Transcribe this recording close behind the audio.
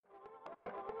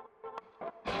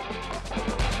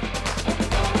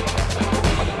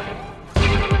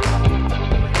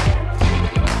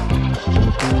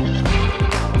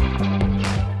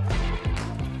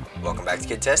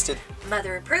Kid Tested.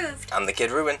 Mother approved. I'm the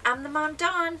Kid Ruben. I'm the Mom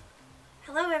Dawn.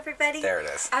 Hello, everybody. There it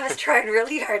is. I was trying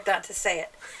really hard not to say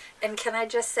it. And can I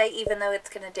just say, even though it's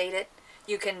going to date it,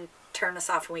 you can turn us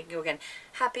off and we can go again.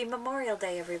 Happy Memorial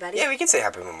Day, everybody. Yeah, we can say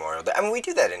Happy Memorial Day. I mean, we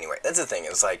do that anyway. That's the thing.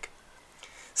 It's like,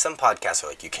 some podcasts are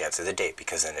like, you can't say the date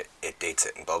because then it dates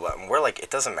it and blah, blah. And we're like, it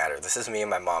doesn't matter. This is me and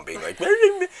my mom being like,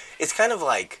 it's kind of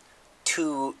like,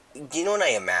 you know what I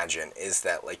imagine is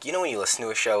that, like, you know when you listen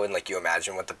to a show and, like, you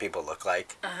imagine what the people look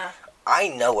like? Uh-huh. I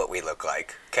know what we look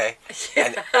like, okay?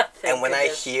 Yeah, and when I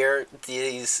hear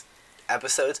these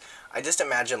episodes, I just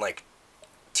imagine, like,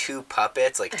 two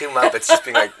puppets, like two Muppets just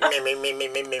being like,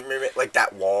 me, like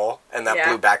that wall and that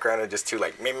blue background and just two,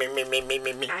 like, me.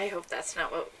 I hope that's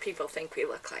not what people think we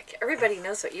look like. Everybody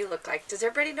knows what you look like. Does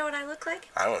everybody know what I look like?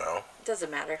 I don't know. It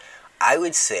doesn't matter. I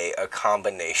would say a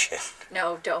combination.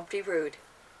 No, don't be rude.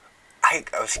 I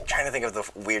was trying to think of the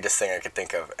weirdest thing I could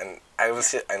think of, and I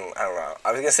don't know.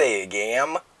 I was going to say a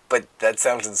yam, but that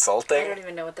sounds insulting. I don't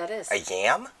even know what that is. A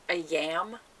yam? A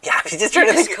yam? Yeah, I was just trying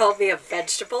to think. You just called me a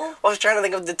vegetable? I was trying to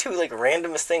think of the two, like,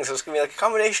 randomest things. So it's going to be like a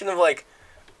combination of, like,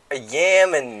 a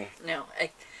yam and... No, a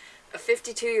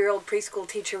 52-year-old preschool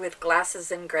teacher with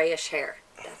glasses and grayish hair.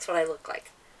 That's what I look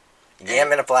like.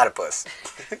 Yam and a platypus.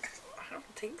 I don't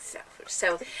think so.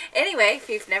 So, anyway, if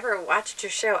you've never watched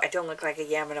your show, I don't look like a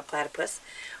yam and a platypus.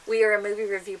 We are a movie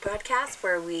review podcast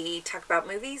where we talk about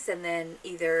movies and then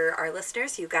either our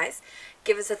listeners, you guys,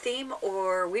 give us a theme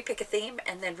or we pick a theme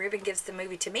and then Ruben gives the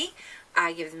movie to me,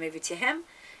 I give the movie to him,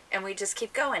 and we just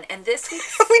keep going. And this week...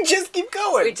 We just keep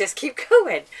going. We just keep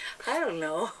going. I don't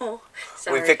know.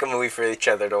 Sorry. We pick a movie for each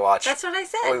other to watch. That's what I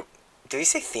said. Did we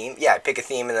say theme? Yeah, pick a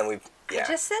theme and then we... Yeah. I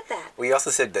just said that. We also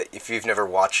said that if you've never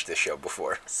watched the show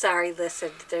before. Sorry,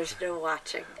 listen, there's no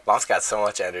watching. Mom's got so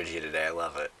much energy today. I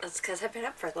love it. That's because I've been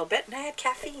up for a little bit and I had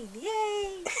caffeine.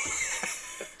 Yay!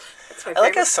 That's my I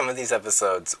like how some of these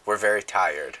episodes were very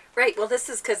tired. Right. Well, this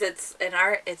is because it's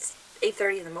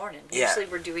 8:30 in the morning. Yeah. Usually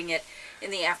we're doing it in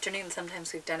the afternoon.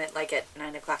 Sometimes we've done it like at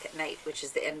 9 o'clock at night, which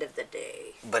is the end of the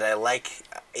day. But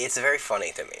it's very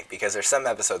funny to me because there's some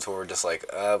episodes where we're just like,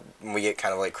 we get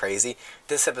kind of like crazy.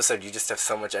 This episode, you just have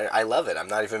so much energy. I love it. I'm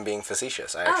not even being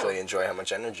facetious. I actually enjoy how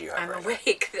much energy you have. I'm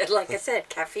awake. Like I said,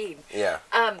 caffeine. Yeah.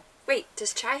 Wait,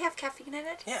 does chai have caffeine in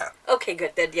it? Yeah. Okay,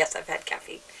 good. Then yes, I've had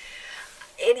caffeine.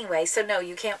 Anyway, so no,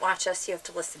 you can't watch us. You have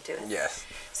to listen to it. Yes.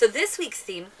 So this week's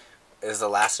theme is the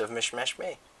last of Mishmash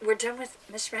May. We're done with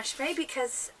Mishmash May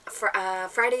because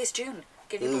Friday is June.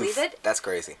 Can you believe it? That's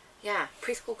crazy. Yeah,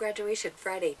 preschool graduation,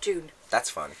 Friday, June. That's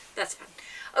fun. That's fun.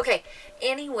 Okay,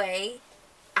 anyway,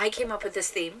 I came up with this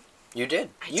theme. You did.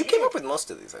 You did. came up with most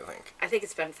of these, I think. I think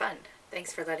it's been fun.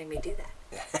 Thanks for letting me do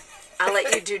that. I'll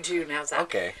let you do June, how's that?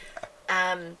 Okay.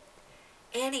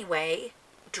 Anyway,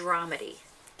 dramedy.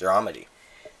 Dramedy.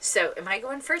 So, am I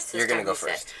going first? You're going to go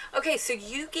first. Okay, so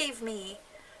you gave me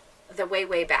the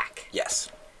Way Back. Yes.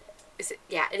 Is it?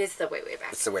 Yeah, it is the Way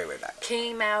Back. It's the Way Back.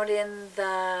 Came out in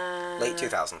the... Late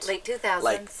 2000s. Late 2000s.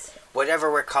 Like,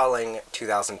 whatever we're calling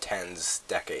 2010's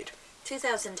decade.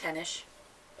 2010-ish.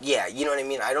 Yeah, you know what I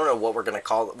mean? I don't know what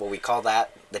we call that,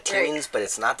 the teens, right. But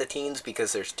it's not the teens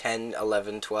because there's 10,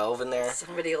 11, 12 in there.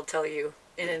 Somebody will tell you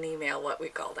in an email what we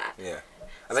call that. Yeah.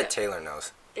 I bet Taylor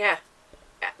knows. Yeah.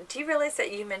 Do you realize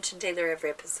that you mention Taylor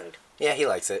every episode? Yeah, he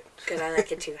likes it. Good, I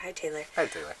like it too. Hi, Taylor. Hi,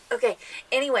 Taylor. Okay,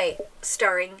 anyway,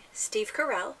 starring Steve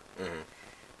Carell.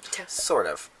 Mm-hmm. Sort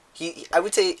of. I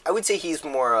would say he's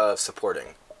more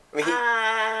supporting.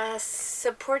 I mean,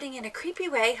 supporting in a creepy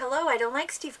way. Hello, I don't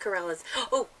like Steve Carell as...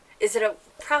 Oh, is it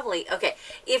probably... Okay,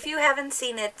 if you haven't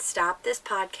seen it, stop this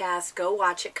podcast, go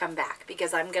watch it, come back,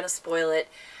 because I'm going to spoil it.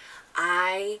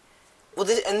 I want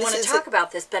to talk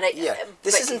about this, but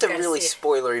this isn't a really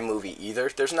spoilery movie either.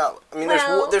 There's not... I mean,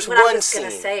 there's what one I was scene.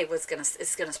 Going to say it's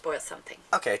going to spoil something.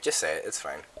 Okay, just say it. It's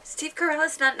fine. Steve Carell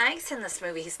is not nice in this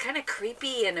movie. He's kind of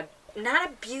creepy and not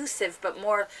abusive, but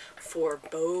more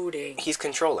foreboding. He's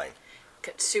controlling.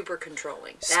 Super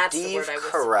controlling. That's the word I was...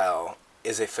 Steve Carell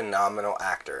is a phenomenal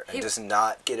actor and does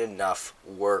not get enough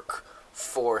work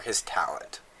for his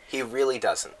talent. He really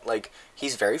doesn't. Like,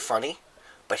 he's very funny,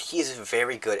 but he is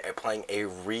very good at playing a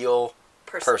real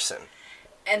person.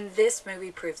 And this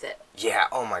movie proves it. Yeah,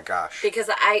 oh my gosh. Because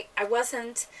I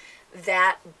wasn't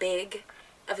that big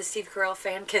of a Steve Carell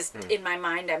fan, because in my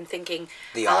mind I'm thinking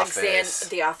The Office.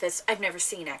 The Office. I've never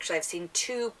seen, actually. I've seen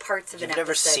 2 parts of an episode. You've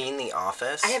never seen The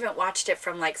Office? I haven't watched it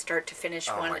from like start to finish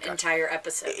one entire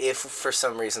episode. If for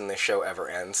some reason the show ever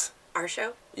ends. Our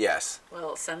show? Yes.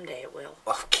 Well, someday it will.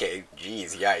 Okay,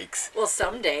 geez, yikes. Well,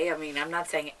 someday. I mean, I'm not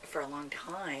saying it for a long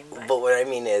time. But what I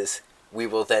mean is, we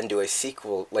will then do a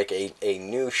sequel, like a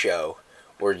new show,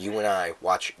 where you and I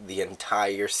watch the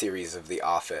entire series of The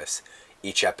Office,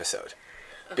 each episode.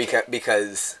 Okay.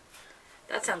 Because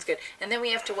That sounds good. And then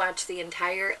we have to watch the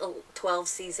entire 12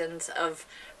 seasons of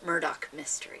Murdoch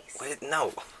Mysteries. wait,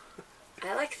 no.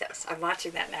 I like those. I'm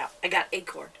watching that now. I got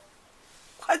Acorn.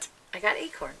 What? I got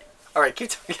Acorn. All right, keep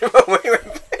talking about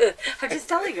wait. I'm just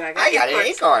telling you. I got I got an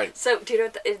Acorn. So, do you know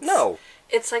what it's? No.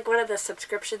 It's like one of the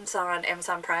subscriptions on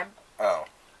Amazon Prime. Oh.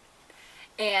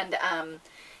 And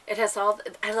it has all.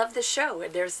 I love the show,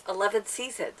 and there's 11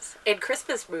 seasons and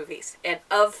Christmas movies and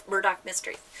of Murdoch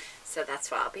Mysteries. So that's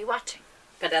what I'll be watching.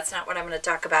 But that's not what I'm going to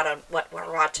talk about on what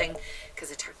we're watching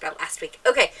because I talked about last week.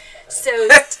 Okay, so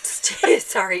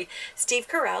sorry, Steve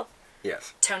Carell,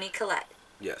 Yes. Toni Collette,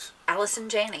 Yes. Allison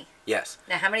Janney. Yes.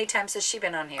 Now, how many times has she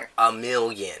been on here? A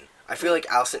million. I feel like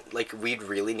Allison, like, we'd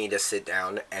really need to sit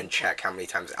down and check how many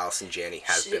times Allison Janney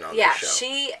has been on the show.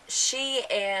 Yeah, she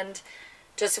and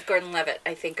Joseph Gordon-Levitt,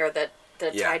 I think, are the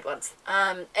tied ones.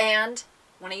 And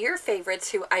one of your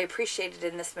favorites, who I appreciated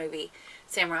in this movie,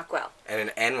 Sam Rockwell.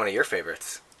 And one of your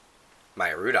favorites,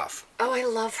 Maya Rudolph. Oh, I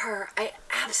love her. I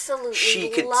absolutely She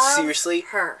could, love seriously,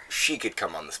 her. she could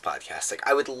come on this podcast. Like,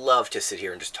 I would love to sit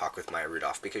here and just talk with Maya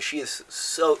Rudolph because she's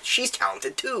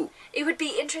talented too. It would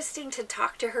be interesting to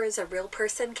talk to her as a real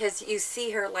person because you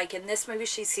see her, like in this movie,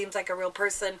 she seems like a real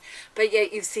person, but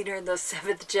yet you've seen her in those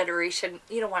 7th generation,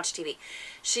 you don't watch TV.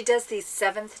 She does these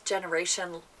 7th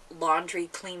generation laundry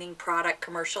cleaning product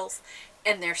commercials,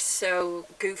 and they're so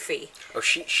goofy. Oh,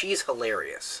 she's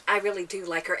hilarious. I really do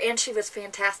like her, and she was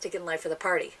fantastic in Life of the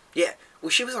Party. Yeah.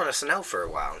 Well, she was on SNL for a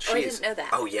while. And Oh, I didn't know that.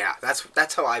 Oh, yeah.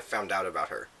 That's how I found out about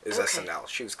her, is Okay. SNL.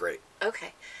 She was great.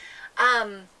 Okay.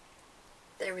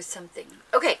 There was something.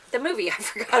 Okay, the movie. I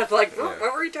forgot. I'm like, what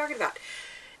were we talking about?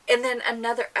 And then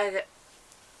another,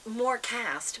 more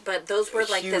cast, but those were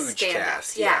like the Huge standouts.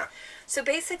 cast, yeah. So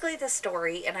basically, the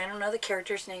story, and I don't know the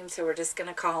character's name, so we're just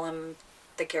gonna call him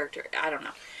the character. I don't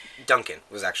know. Duncan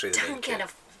was actually the main Duncan.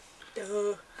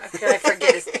 kid. How could I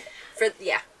forget his?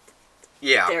 Yeah.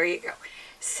 Yeah. There you go.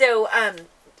 So,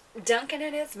 Duncan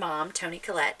and his mom, Toni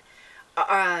Collette,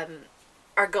 are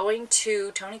going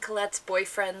to Toni Collette's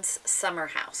boyfriend's summer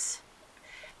house.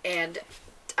 And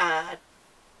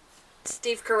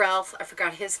Steve Carell, I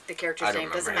forgot the character's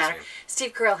name, doesn't matter.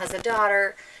 Steve Carell has a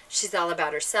daughter. She's all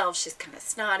about herself. She's kind of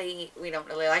snotty. We don't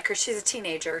really like her. She's a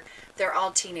teenager. They're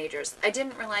all teenagers. I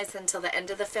didn't realize until the end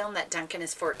of the film that Duncan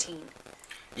is 14.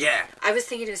 Yeah. I was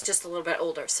thinking he was just a little bit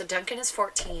older. So Duncan is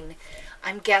 14.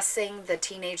 I'm guessing the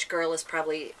teenage girl is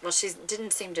probably, well, she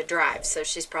didn't seem to drive, so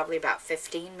she's probably about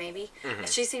 15 maybe. Mm-hmm.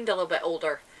 She seemed a little bit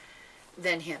older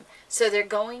than him. So they're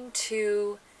going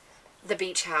to the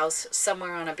beach house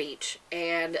somewhere on a beach,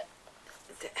 and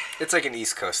it's like an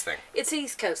East Coast thing. It's an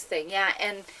East Coast thing, yeah,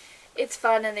 and it's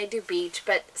fun, and they do beach,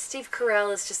 but Steve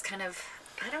Carell is just kind of,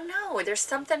 I don't know, there's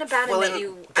something about him that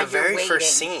you the very waiting.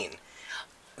 first scene,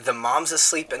 the mom's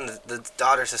asleep and the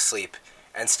daughter's asleep,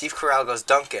 and Steve Carell goes,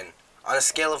 Duncan, on a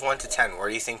scale of 1 to 10, where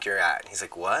do you think you're at? And he's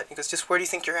like, what? He goes, just where do you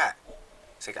think you're at?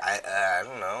 He's like, I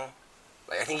don't know.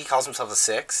 Like, I think he calls himself a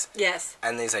 6. Yes.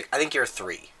 And he's like, I think you're a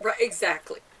 3. Right,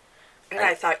 exactly. And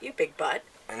I thought, you big butt.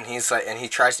 And he's like, and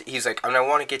he's like, I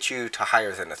want to get you to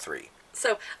higher than a 3.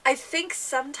 So I think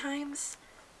sometimes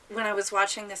when I was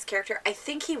watching this character, I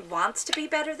think he wants to be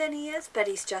better than he is, but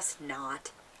he's just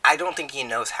not. I don't think he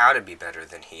knows how to be better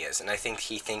than he is, and I think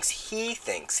he thinks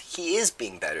he is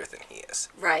being better than he is.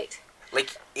 Right.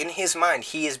 Like, in his mind,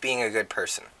 he is being a good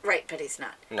person. Right, but he's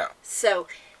not. No. So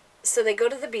they go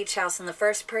to the beach house, and the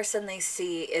first person they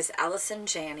see is Allison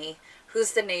Janney,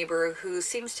 who's the neighbor who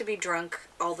seems to be drunk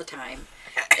all the time.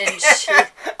 And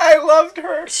I loved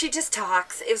her. She just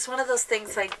talks. It was one of those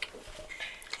things like,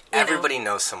 everybody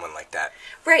knows someone like that.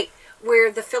 Right,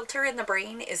 where the filter in the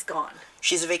brain is gone.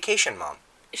 She's a vacation mom.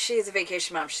 She is a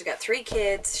vacation mom. She's got 3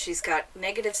 kids. She's got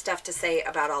negative stuff to say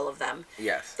about all of them.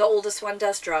 Yes. The oldest one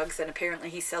does drugs, and apparently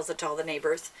he sells it to all the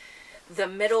neighbors. The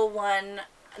middle one,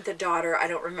 the daughter, I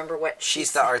don't remember what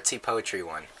she's the artsy poetry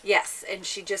one. Yes, and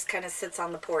she just kind of sits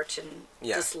on the porch and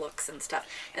just looks and stuff.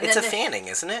 And it's a Fanning,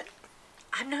 isn't it?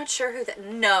 I'm not sure who that...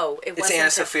 No, it wasn't. It's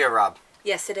Anna Sophia Robb.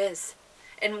 Yes, it is.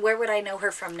 And where would I know her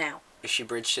from now? Is she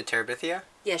bridged to Terabithia?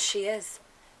 Yes, she is.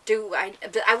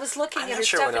 I was looking at her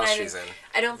sure stuff, what else and she's in.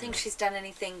 I don't think she's done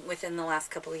anything within the last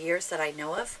couple of years that I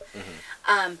know of.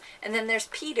 Mm-hmm. And then there's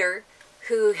Peter,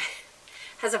 who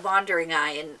has a wandering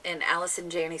eye, and Allison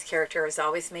Janney's character is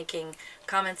always making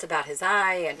comments about his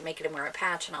eye and making him wear a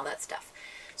patch and all that stuff.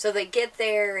 So they get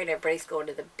there, and everybody's going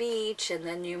to the beach, and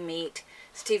then you meet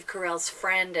Steve Carell's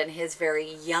friend and his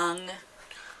very young...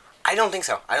 I don't think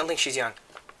so. I don't think she's young.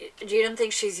 You don't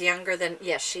think she's younger than...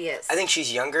 Yes, she is. I think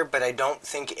she's younger, but I don't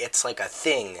think it's like a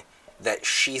thing that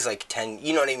she's like 10.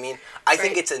 You know what I mean? I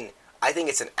think it's an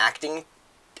acting.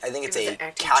 I think it's a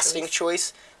casting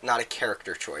choice, not a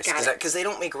character choice. Because they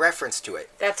don't make reference to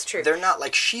it. That's true. They're not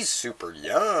like, she's super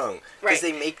young. Because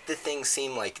they make the thing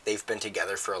seem like they've been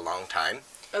together for a long time.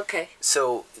 Okay.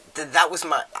 So that was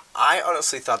I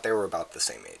honestly thought they were about the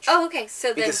same age. Oh, okay.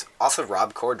 So because also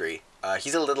Rob Corddry,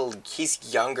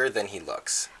 he's younger than he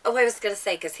looks. Oh, I was going to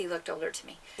say, because he looked older to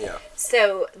me. Yeah.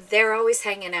 So they're always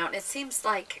hanging out, and it seems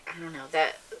like, I don't know,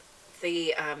 that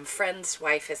the friend's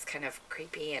wife is kind of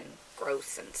creepy and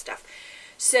gross and stuff.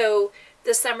 So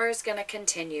the summer is going to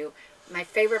continue. My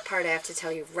favorite part, I have to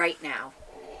tell you right now,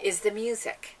 is the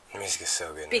music. The music is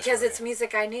so good. Because it's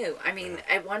music I knew. I mean,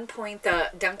 at one point,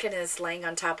 Duncan is laying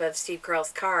on top of Steve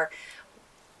Carell's car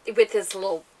with his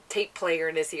little tape player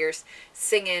in his ears,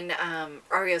 singing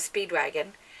REO Speedwagon.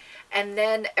 And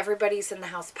then everybody's in the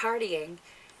house partying.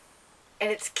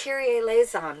 And it's Kyrie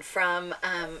Laison from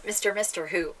Mr. Mister,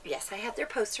 who, yes, I had their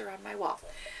poster on my wall.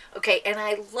 Okay, and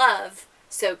I love,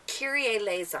 so Kyrie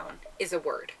Laison is a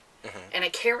word. Mm-hmm. And I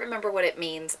can't remember what it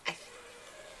means. I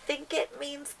think it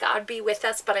means God be with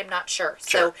us, but I'm not sure.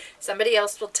 So somebody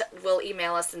else will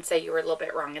email us and say you were a little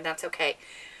bit wrong, and that's okay.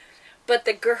 But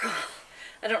the girl,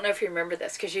 I don't know if you remember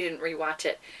this because you didn't rewatch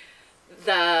it.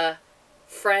 The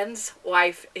friend's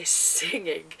wife is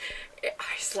singing.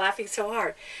 I was laughing so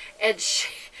hard. And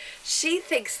she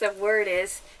thinks the word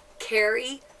is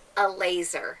carry a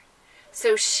laser.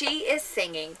 So she is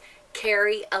singing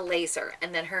carry a laser.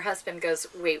 And then her husband goes,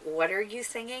 wait, what are you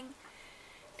singing?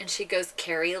 And she goes,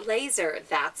 carry a laser.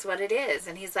 That's what it is.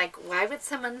 And he's like, why would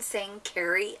someone sing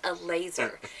carry a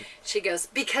laser? She goes,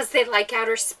 because they like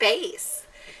outer space.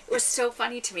 It was so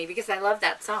funny to me because I love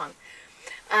that song.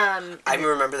 I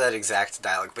remember that exact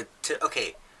dialogue. But,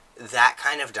 that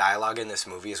kind of dialogue in this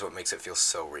movie is what makes it feel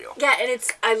so real. Yeah, and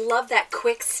I love that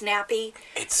quick, snappy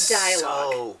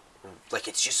dialogue.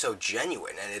 It's just so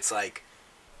genuine. And it's like,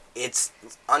 it's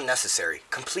unnecessary.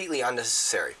 Completely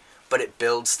unnecessary. But it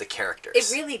builds the characters.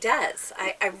 It really does.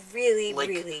 I really,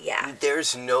 yeah.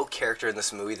 There's no character in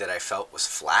this movie that I felt was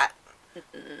flat.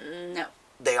 No.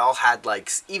 They all had,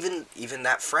 even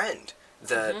that friend,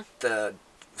 the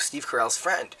Steve Carell's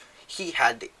friend, he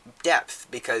had depth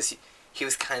because he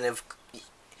was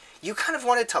you kind of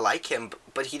wanted to like him,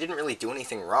 but he didn't really do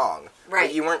anything wrong. Right.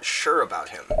 But you weren't sure about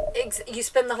him. You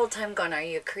spend the whole time going, are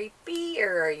you creepy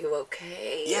or are you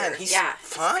okay? Yeah, and he's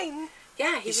fine.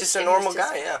 Yeah, he's just a normal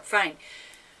guy, yeah. Fine.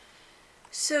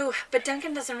 So, but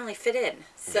Duncan doesn't really fit in.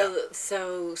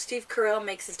 So Steve Carell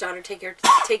makes his daughter take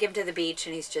him to the beach,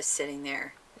 and he's just sitting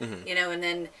there. Mm-hmm. And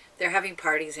then they're having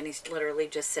parties, and he's literally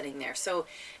just sitting there. So,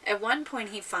 at one point,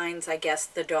 he finds, I guess,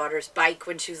 the daughter's bike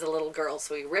when she was a little girl.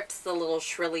 So he rips the little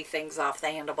shrilly things off the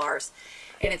handlebars,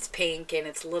 and it's pink, and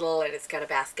it's little, and it's got a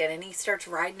basket, and he starts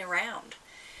riding around.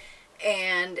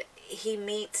 And he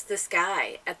meets this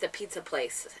guy at the pizza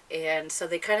place, and so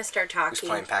they kind of start talking.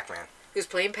 Who's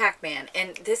playing Pac-Man.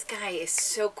 And this guy is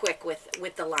so quick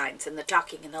with the lines and the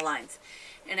talking and the lines.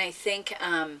 And I think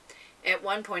at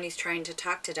one point he's trying to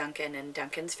talk to Duncan, and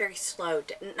Duncan's very slow.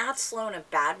 Not slow in a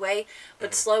bad way,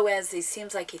 but slow as he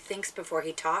seems like he thinks before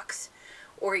he talks,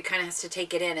 or he kind of has to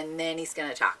take it in, and then he's going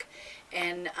to talk.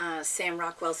 And Sam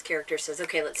Rockwell's character says,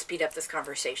 okay, let's speed up this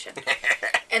conversation.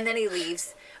 And then he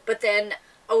leaves. But then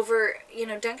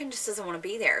Duncan just doesn't want to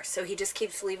be there. So he just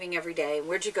keeps leaving every day.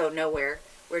 Where'd you go? Nowhere.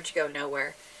 Where'd you go?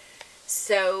 Nowhere.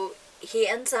 So he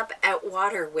ends up at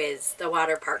Water Whiz, the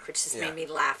water park, which just made me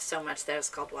laugh so much that it was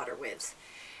called Water Whiz.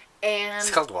 And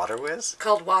it's called Water Whiz?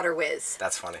 Called Water Whiz.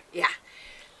 That's funny. Yeah.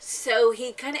 So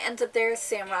he kind of ends up there.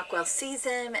 Sam Rockwell sees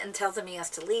him and tells him he has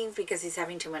to leave because he's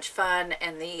having too much fun,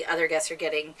 and the other guests are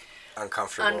getting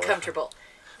uncomfortable.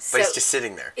 But he's just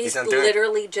sitting there. He's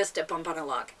literally just a bump on a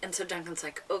log. And so Duncan's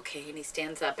like, okay. And he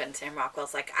stands up, and Sam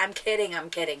Rockwell's like, I'm kidding.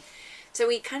 So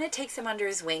he kind of takes him under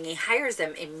his wing. He hires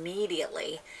him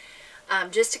immediately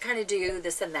just to kind of do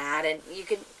this and that. And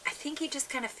I think he just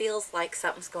kind of feels like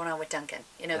something's going on with Duncan,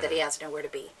 that he has nowhere to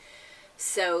be.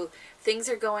 So things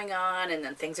are going on, and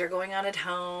then things are going on at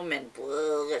home, and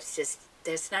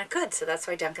it's not good. So that's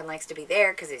why Duncan likes to be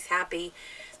there, because he's happy.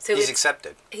 So he's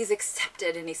accepted. He's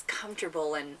accepted, and he's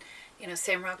comfortable, and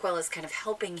Sam Rockwell is kind of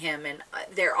helping him, and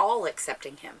they're all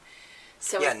accepting him.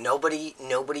 So yeah, nobody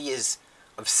is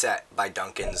upset by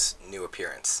Duncan's new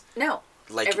appearance. No,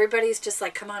 everybody's just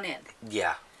like, come on in.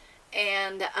 Yeah.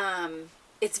 And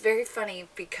it's very funny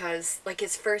because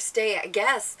his first day, I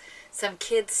guess some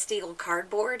kids steal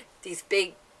cardboard. These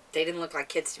big, they didn't look like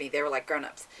kids to me. They were like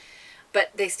grown-ups.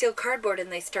 But they steal cardboard,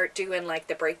 and they start doing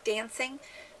the break dancing.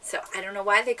 So I don't know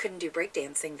why they couldn't do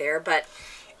breakdancing there, but...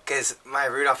 Because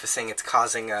Maya Rudolph is saying it's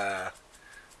causing a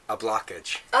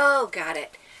blockage. Oh, got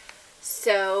it.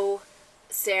 So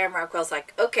Sam Rockwell's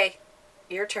like, okay,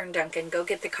 your turn, Duncan. Go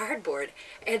get the cardboard.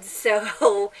 And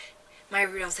so Maya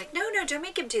Rudolph's like, no, don't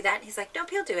make him do that. And he's like, nope,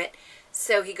 he'll do it.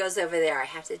 So he goes over there. I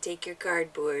have to take your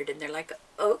cardboard. And they're like,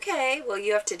 okay, well,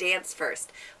 you have to dance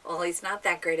first. Well, he's not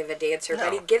that great of a dancer,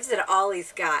 but he gives it all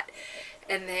he's got.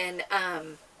 And then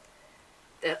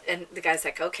the guy's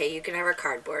like, okay, you can have our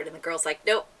cardboard. And the girl's like,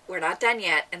 nope, we're not done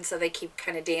yet. And so they keep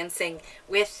kind of dancing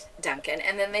with Duncan.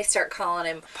 And then they start calling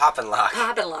him Poppin' Lock.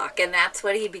 Poppin' Lock. And that's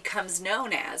what he becomes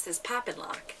known as, is Poppin'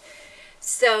 Lock.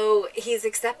 So he's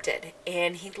accepted.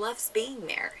 And he loves being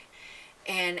there.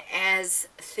 And as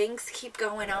things keep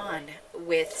going on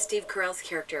with Steve Carell's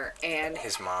character and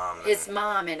his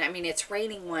mom, and I mean, it's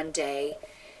raining one day,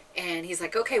 and he's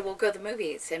like, okay, we'll go to the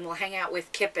movies, and we'll hang out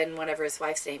with Kip and whatever his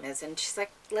wife's name is, and she's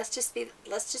like, let's just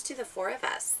do the four of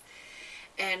us.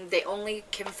 And they only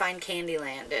can find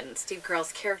Candyland, and Steve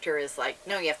Carell's character is like,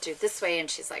 no, you have to do it this way,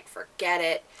 and she's like, forget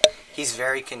it. He's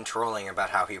very controlling about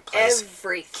how he plays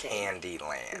everything.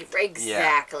 Candyland.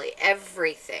 Exactly,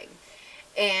 everything.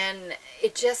 And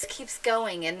it just keeps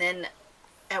going, and then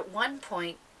at one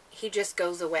point, he just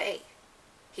goes away.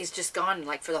 He's just gone,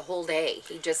 like, for the whole day.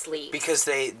 He just leaves. Because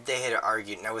they had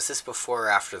argued. Now, was this before or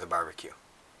after the barbecue?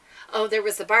 Oh, there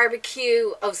was the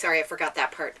barbecue. Oh, sorry, I forgot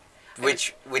that part.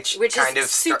 Which kind is of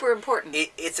super important.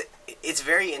 It's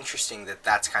very interesting that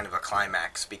that's kind of a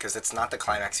climax, because it's not the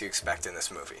climax you expect in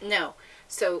this movie. No.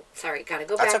 So, sorry, gotta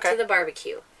go back to the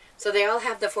barbecue. So they all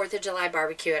have the 4th of July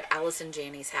barbecue at Alice and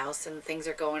Janney's house, and things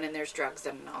are going, and there's drugs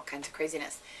and all kinds of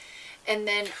craziness. And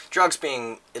then... Drugs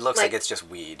being... It looks like it's just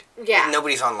weed. Yeah.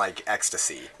 Nobody's on, like,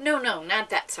 ecstasy. No,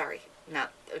 not that. Sorry.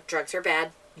 Drugs are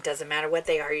bad. It doesn't matter what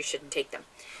they are. You shouldn't take them.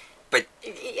 But...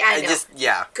 I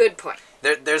know. Good point.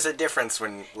 There's a difference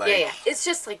when, like... Yeah. It's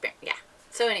just like... Yeah.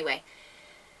 So anyway...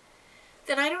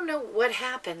 Then I don't know what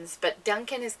happens, but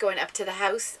Duncan is going up to the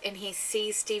house, and he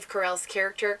sees Steve Carell's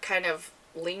character kind of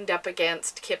leaned up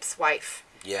against Kip's wife.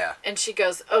 Yeah. And she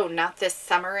goes, oh, not this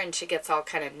summer, and she gets all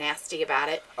kind of nasty about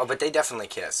it. Oh, but they definitely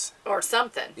kiss. Or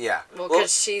something. Yeah. Well,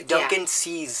 because Duncan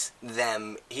sees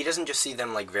them, he doesn't just see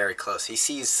them, like, very close. He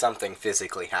sees something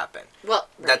physically happen. Well,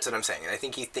 right. That's what I'm saying. And I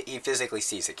think he physically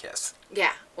sees a kiss.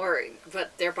 Yeah,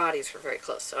 but their bodies were very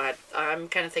close, so I'm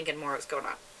kind of thinking more was going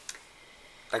on.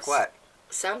 Like what?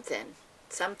 Something.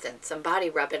 Some body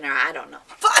rubbing, or I don't know.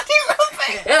 Body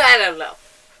rubbing? I don't know.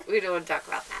 We don't want to talk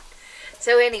about that.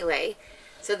 So anyway,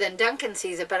 so then Duncan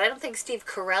sees it, but I don't think Steve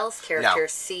Carell's character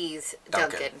sees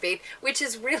Duncan. Which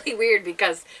is really weird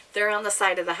because they're on the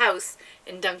side of the house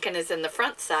and Duncan is in the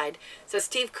front side. So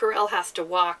Steve Carell has to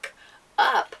walk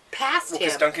up past him.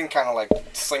 Because Duncan kind of like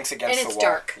slinks against the wall. And it's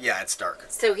dark. Yeah, it's dark.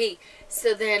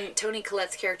 So then Toni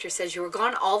Collette's character says, you were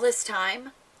gone all this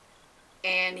time?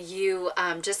 And you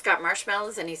just got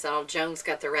marshmallows? And he said, oh, Joan's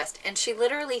got the rest. And she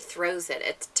literally throws it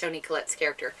at Toni Collette's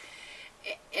character.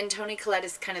 And Toni Collette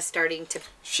is kind of starting to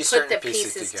put the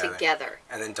pieces together.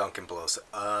 And then Duncan blows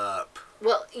up.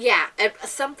 Well, yeah.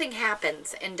 Something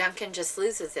happens, and Duncan just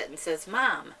loses it and says,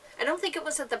 Mom. I don't think it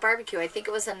was at the barbecue. I think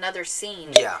it was another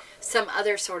scene. Yeah. Some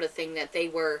other sort of thing that they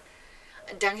were...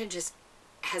 Duncan just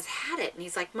has had it. And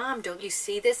he's like, Mom, don't you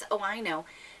see this? Oh, I know.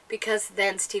 Because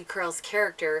then Steve Carell's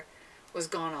character... was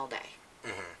gone all day.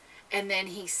 Mm-hmm. And then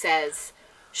he says,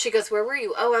 she goes, where were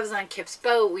you? Oh, I was on Kip's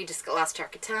boat. We just lost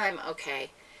track of time.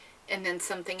 Okay. And then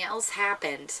something else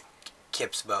happened.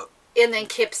 Kip's boat. And then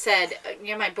Kip said,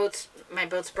 my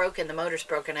boat's broken. The motor's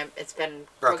broken. It's been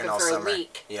broken for a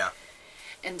week. Yeah.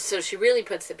 And so she really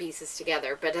puts the pieces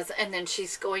together. And then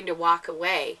she's going to walk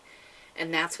away.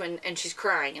 And that's when, and she's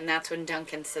crying. And that's when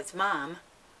Duncan says, Mom,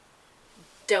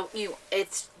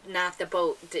 it's not the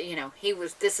boat,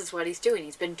 this is what he's doing.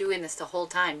 He's been doing this the whole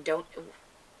time. Don't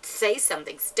say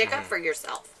something. Stick up for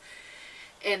yourself.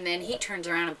 And then he turns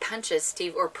around and pushes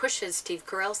Steve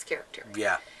Carell's character.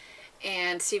 Yeah.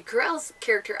 And Steve Carell's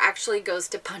character actually goes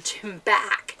to punch him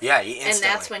back. Yeah, he instantly. And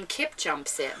that's when Kip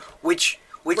jumps in. Which,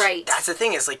 right. That's the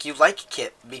thing, is like, you like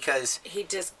Kip because... He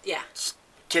just, yeah.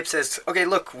 Kip says, okay,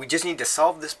 look, we just need to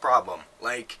solve this problem.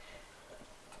 Like...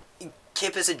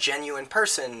 Kip is a genuine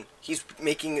person. He's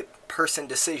making person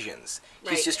decisions.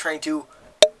 Right. He's just trying to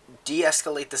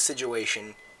de-escalate the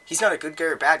situation. He's not a good guy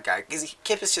or a bad guy, because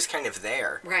Kip is just kind of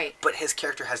there. Right. But his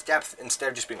character has depth. Instead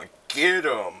of just being like, get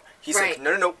him. He's like,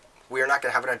 no. We are not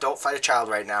going to have an adult fight a child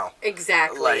right now.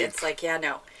 Exactly. It's like, yeah,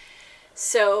 no.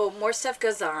 So, more stuff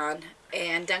goes on.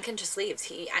 And Duncan just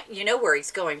leaves. You know where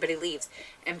he's going, but he leaves.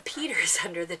 And Peter's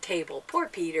under the table. Poor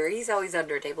Peter. He's always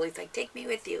under a table. He's like, take me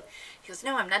with you. He goes,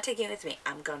 no, I'm not taking you with me.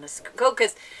 I'm going to go.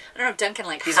 Because I don't know if Duncan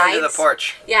He's hides. under the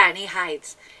porch. Yeah, and he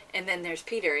hides. And then there's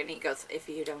Peter, and he goes, if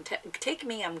you don't take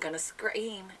me, I'm going to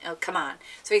scream. Oh, come on.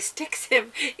 So he sticks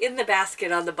him in the basket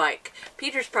on the bike.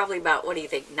 Peter's probably about, what do you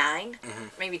think, 9? Mm-hmm.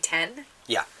 Maybe 10?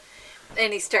 Yeah.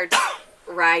 And he starts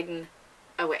riding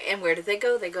away. And where do they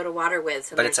go? They go to Water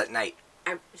Whiz. But it's at night.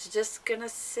 I was just going to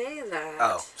say that.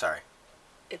 Oh, sorry.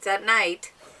 It's at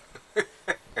night.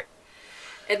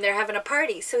 And they're having a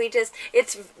party. So it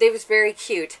was very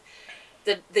cute.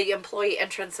 The employee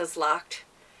entrance is locked.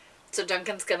 So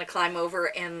Duncan's going to climb over,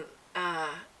 and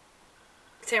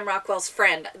Sam Rockwell's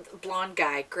friend, blonde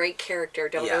guy, great character,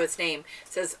 don't know his name,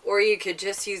 says, or you could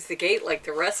just use the gate like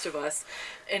the rest of us.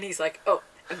 And he's like, oh.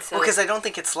 And so, well, because I don't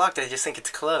think it's locked. I just think it's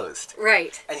closed.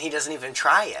 Right. And he doesn't even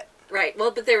try it. Right.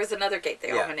 Well, but there was another gate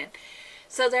they all went in.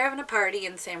 So they're having a party,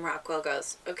 and Sam Rockwell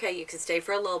goes, okay, you can stay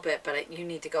for a little bit, but you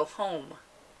need to go home.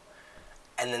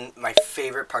 And then my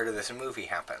favorite part of this movie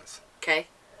happens. Okay.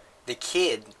 The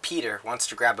kid, Peter, wants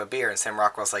to grab a beer, and Sam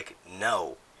Rockwell's like,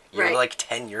 no. You're like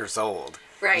 10 years old.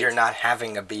 Right. You're not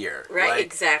having a beer. Right, like,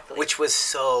 exactly. Which was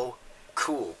so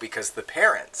cool, because the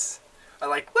parents are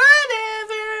like,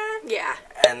 whatever. Yeah.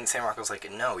 And Sam Rockwell's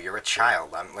like, no, you're a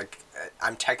child.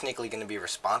 I'm technically going to be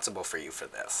responsible for you for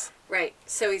this. Right.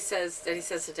 So he says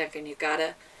to Duncan, you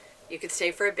could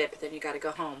stay for a bit, but then you gotta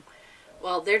go home.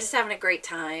 Well, they're just having a great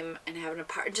time and having a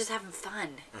party, just having fun,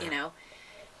 you know.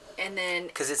 And then...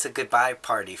 Because it's a goodbye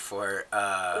party for...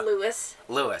 Lewis.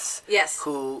 Lewis. Yes.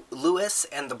 Lewis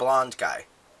and the blonde guy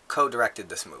co-directed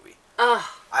this movie.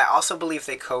 Oh. I also believe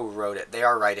they co-wrote it. They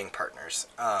are writing partners.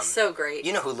 So great.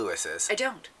 You know who Lewis is? I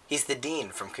don't. He's the dean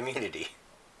from Community.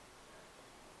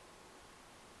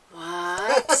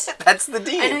 What? That's the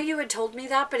dean. I know you had told me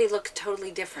that, but he looked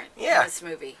totally different in this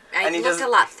movie. And he looked a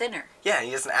lot thinner. Yeah,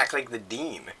 he doesn't act like the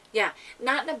dean. Yeah.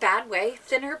 Not in a bad way,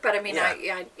 thinner, but I mean,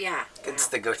 yeah. It's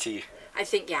the goatee. I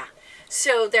think, yeah.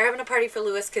 So they're having a party for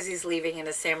Lewis because he's leaving, and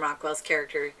it's Sam Rockwell's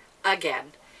character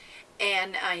again.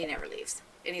 And he never leaves.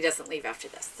 And he doesn't leave after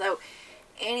this. So,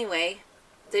 anyway,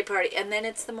 they party. And then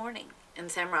it's the morning. And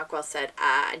Sam Rockwell said,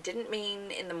 I didn't mean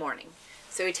in the morning.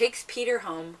 So he takes Peter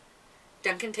home.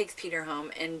 Duncan takes Peter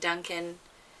home. And Duncan...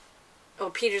 Oh,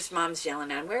 Peter's mom's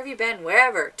yelling at him. Where have you been?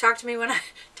 Wherever. Talk to me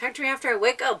after I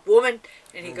wake up, woman.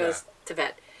 And he goes to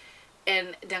bed.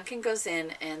 And Duncan goes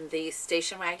in, and the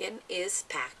station wagon is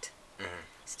packed. Mm-hmm.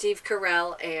 Steve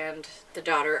Carell and the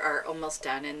daughter are almost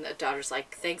done, and the daughter's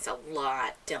like, thanks a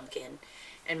lot, Duncan.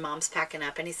 And mom's packing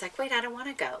up, and he's like, wait, I don't want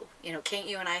to go. You know, can't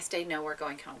you and I stay? No, we're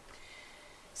going home.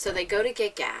 So they go to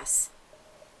get gas.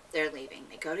 They're leaving.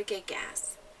 They go to get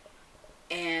gas.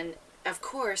 And, of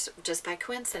course, just by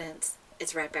coincidence,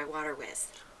 it's right by Water Whiz.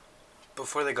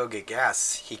 Before they go get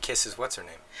gas, he kisses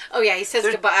what's-her-name. Oh, yeah, he says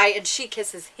goodbye, and she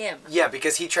kisses him. Yeah,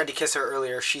 because he tried to kiss her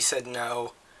earlier. She said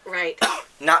no. Right.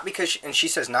 Not because, and she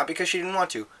says not because she didn't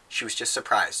want to. She was just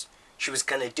surprised. She was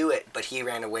going to do it, but he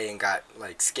ran away and got,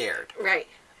 like, scared. Right.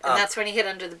 And that's when he hid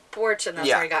under the porch, and that's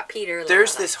where he got Peter.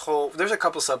 There's a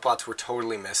couple subplots we're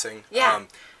totally missing. Yeah.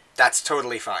 That's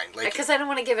totally fine. Like, because I don't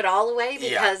want to give it all away,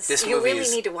 because you really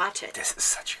need to watch it. This is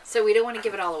such a... So we don't want to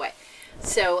give it all away.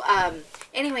 So,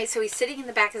 anyway, so he's sitting in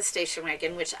the back of the station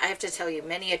wagon, which I have to tell you,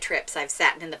 many a trips I've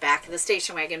sat in the back of the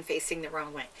station wagon facing the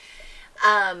wrong way.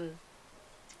 And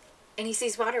he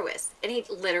sees Water Whiz, and he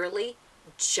literally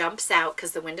jumps out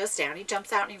because the window's down. He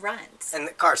jumps out and he runs. And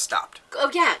the car stopped.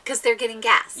 Oh, yeah, because they're getting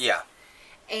gas. Yeah.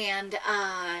 And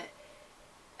I'm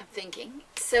thinking.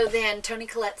 So then Toni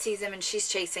Collette sees him, and she's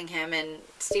chasing him, and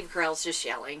Steve Carell's just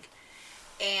yelling.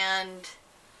 And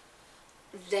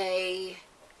I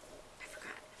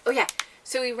forgot. Oh, yeah.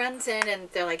 So he runs in, and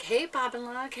they're like, hey, Bob and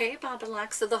Locke, hey, Bob and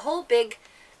Locke. So the whole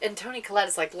and Toni Collette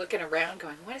is like looking around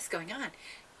going, what is going on?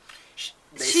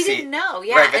 She didn't know,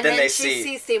 yeah. Right, but and then then they she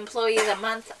sees the Employee of the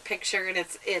Month picture, and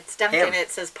it's Duncan, and it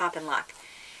says Pop and Lock.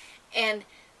 And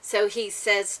so he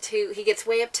gets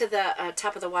way up to the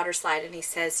top of the water slide, and he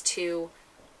says to,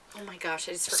 oh my gosh,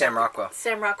 I just forgot. Sam Rockwell.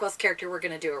 Sam Rockwell's character, we're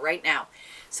going to do it right now.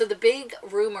 So the big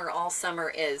rumor all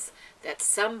summer is that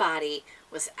somebody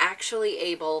was actually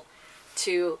able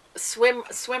to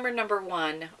swimmer number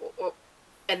 1,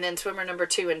 and then swimmer number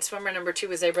 2, and swimmer number 2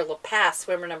 was able to pass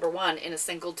swimmer number 1 in a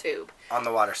single tube. On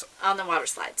the water slide. On the water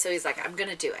slide. So he's like, I'm going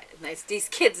to do it. And these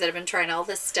kids that have been trying all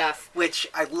this stuff. Which,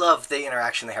 I love the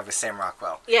interaction they have with Sam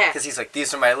Rockwell. Yeah. Because he's like,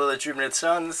 these are my illegitimate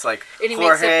sons, like and he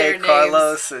makes up Jorge, their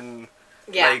Carlos, names. and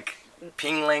like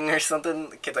Pingling or something.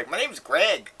 The kid's like, my name's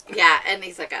Greg. Yeah, and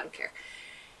he's like, I don't care.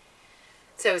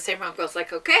 So Sam Rockwell's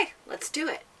like, okay, let's do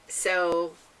it.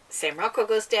 So Sam Rockwell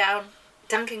goes down,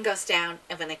 Duncan goes down,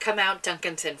 and when they come out,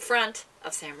 Duncan's in front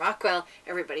of Sam Rockwell.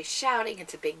 Everybody's shouting.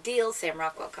 It's a big deal. Sam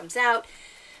Rockwell comes out.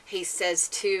 He says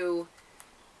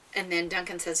and then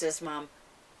Duncan says to his mom,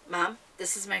 Mom,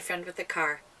 this is my friend with the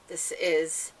car. This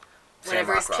is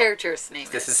whatever his character's name is.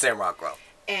 This is Sam Rockwell.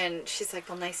 And she's like,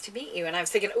 well, nice to meet you. And I was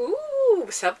thinking, ooh,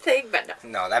 something, but no.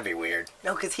 No, that'd be weird.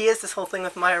 No, because he has this whole thing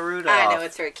with Maya Rudolph. I know,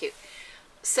 it's very cute.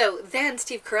 So then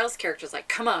Steve Carell's character's like,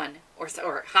 come on,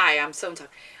 or hi, I'm so-and-so.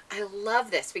 I love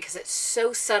this because it's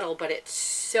so subtle, but it's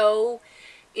so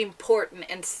important.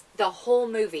 And the whole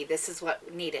movie, this is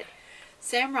what needed.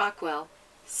 Sam Rockwell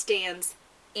stands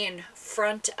in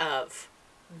front of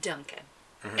Duncan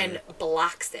and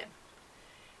blocks him.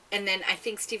 And then I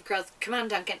think Steve Carell's, come on,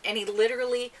 Duncan, and he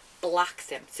literally blocks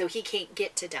him so he can't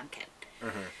get to Duncan.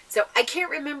 So I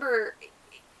can't remember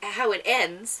how it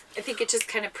ends. I think it just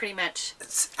kind of pretty much...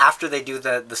 It's after they do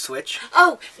the switch?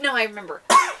 Oh, no, I remember.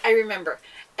 I remember.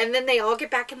 And then they all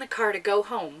get back in the car to go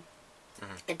home.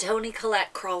 And Toni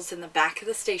Collette crawls in the back of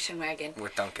the station wagon.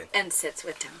 With Duncan. And sits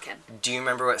with Duncan. Do you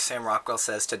remember what Sam Rockwell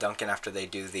says to Duncan after they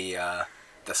do the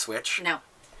switch? No.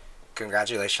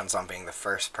 Congratulations on being the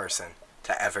first person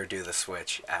to ever do the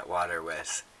switch at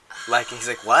Waterways. Like, he's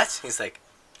like, what? He's like,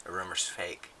 a rumor's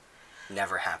fake.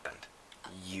 Never happened.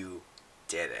 You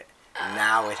did it.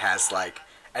 Now it has, like...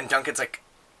 And Duncan's like...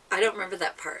 I don't remember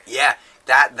that part. Yeah.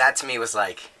 That to me was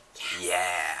like,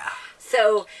 yeah.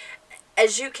 So,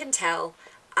 as you can tell,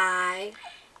 I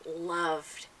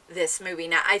loved this movie.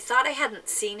 Now, I thought I hadn't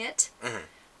seen it,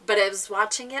 but I was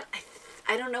watching it.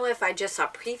 I don't know if I just saw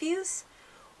previews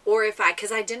or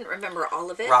because I didn't remember all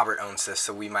of it. Robert owns this,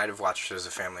 so we might have watched it as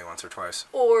a family once or twice.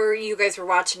 Or you guys were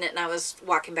watching it and I was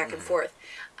walking back and forth.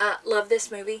 Love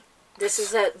this movie. This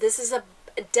is a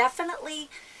definitely,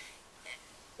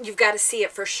 you've got to see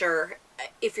it for sure.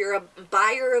 If you're a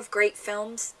buyer of great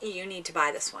films, you need to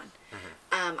buy this one.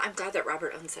 I'm glad that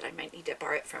Robert owns it. I might need to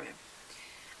borrow it from him.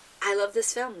 I love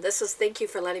this film. Thank you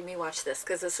for letting me watch this,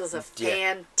 because this was a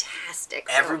fantastic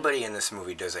film. Everybody in this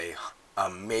movie does a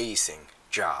amazing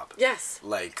job. Yes.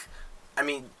 Like, I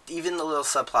mean, even the little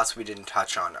subplots we didn't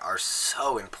touch on are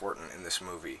so important in this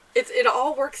movie. It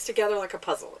all works together like a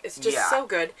puzzle. It's just so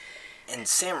good. And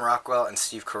Sam Rockwell and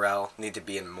Steve Carell need to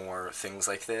be in more things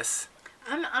like this.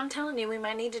 I'm telling you, we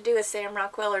might need to do a Sam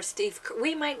Rockwell or Steve.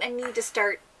 We might need to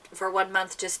start for 1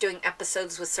 month just doing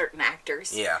episodes with certain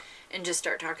actors. Yeah. And just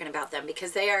start talking about them,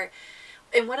 because they are.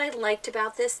 And what I liked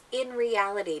about this, in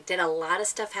reality, did a lot of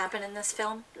stuff happen in this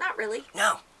film? Not really.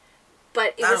 No.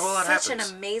 But it was such an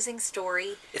amazing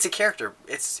story. It's a character.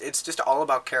 It's just all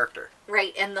about character.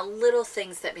 Right, and the little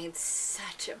things that made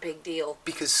such a big deal.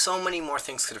 Because so many more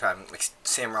things could have happened. Like,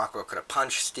 Sam Rockwell could have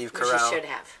punched Steve Carell. Which he should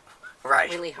have. Right.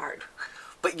 Really hard.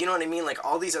 But you know what I mean? Like,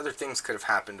 all these other things could have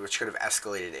happened, which could have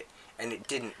escalated it. And it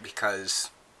didn't, because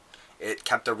it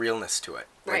kept a realness to it.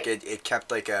 Like, right. it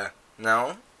kept, like,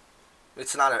 no,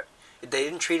 it's not a... They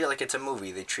didn't treat it like it's a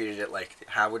movie. They treated it like,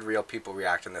 how would real people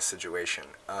react in this situation?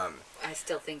 I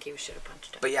still think you should have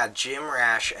punched him. But yeah, Jim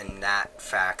Rash and Nat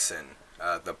Faxon,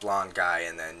 the blonde guy,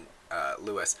 and then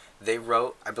Lewis,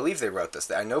 I believe they wrote this.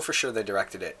 I know for sure they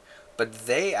directed it. But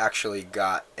they actually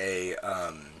got a...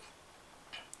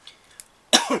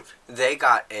 they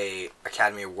got a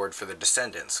Academy Award for The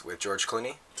Descendants with George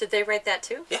Clooney. Did they write that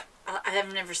too? Yeah. I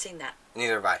have never seen that.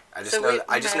 Neither have I. I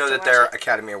just know that they're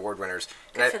Academy Award winners.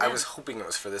 And I was hoping it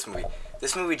was for this movie.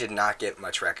 This movie did not get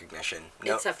much recognition.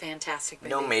 It's a fantastic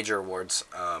movie. No major awards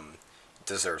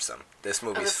deserves them. This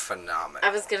movie's phenomenal.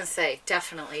 I was going to say,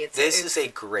 definitely. This is a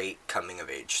great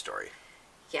coming-of-age story.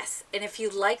 Yes. And if you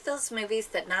like those movies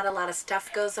that not a lot of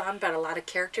stuff goes on, but a lot of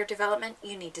character development,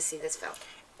 you need to see this film.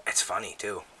 It's funny,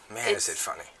 too. Man, is it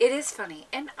funny. It is funny.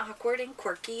 And awkward and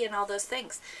quirky and all those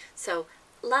things. So...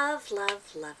 love,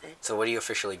 love, love it. So what do you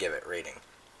officially give it rating?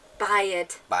 Buy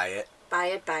it. Buy it? Buy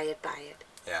it, buy it, buy it.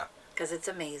 Yeah. Because it's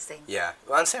amazing. Yeah.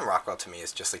 Well, and Sam Rockwell to me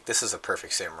is just like, this is a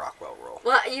perfect Sam Rockwell role.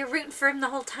 Well, you're rooting for him the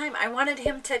whole time. I wanted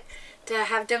him to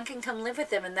have Duncan come live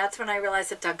with him, and that's when I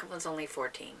realized that Duncan was only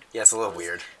 14. Yeah, it's a little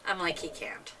weird. I'm like, he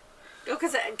can't. Oh,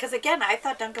 because again, I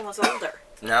thought Duncan was older.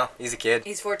 No, he's a kid.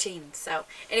 He's 14. So,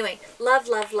 anyway, love,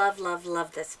 love, love, love,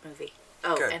 love this movie.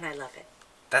 Oh, good. And I love it.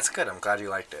 That's good. I'm glad you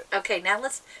liked it. Okay, now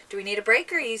do we need a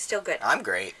break, or are you still good? I'm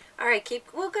great. All right,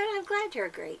 well, good. I'm glad you're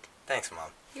great. Thanks,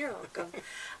 Mom. You're welcome.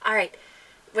 All right,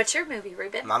 what's your movie,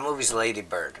 Ruben? My movie's Lady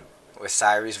Bird with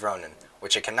Saoirse Ronan,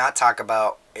 which I cannot talk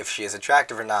about if she is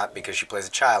attractive or not because she plays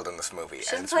a child in this movie.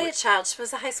 She didn't play a child. She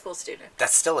was a high school student.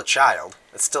 That's still a child.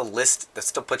 That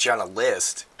still puts you on a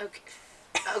list.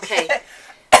 Okay.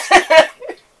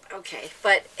 Okay,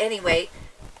 but anyway,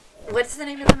 what's the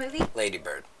name of the movie? Lady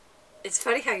Bird. It's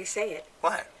funny how you say it.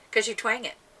 What? Because you twang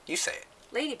it. You say it.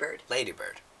 Ladybird.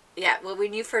 Ladybird. Yeah, well,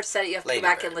 when you first said it, you have to go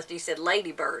back and listen. You said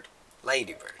Ladybird.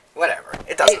 Ladybird. Whatever.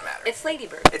 It doesn't matter. It's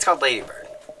Ladybird. It's called Ladybird.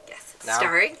 Yes. Now,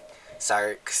 starring?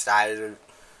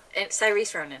 And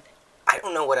Cyrese Ronan. I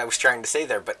don't know what I was trying to say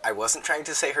there, but I wasn't trying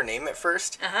to say her name at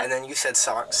first. Uh-huh. And then you said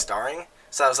starring.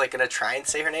 So I was like going to try and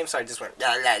say her name, so I just went, la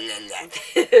la la la.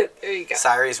 There you go.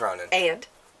 Cyrese Ronan. And?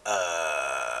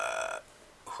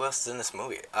 Who else is in this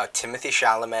movie? Timothy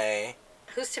Chalamet.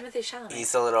 Who's Timothy Chalamet?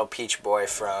 He's the little peach boy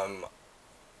from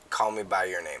Call Me By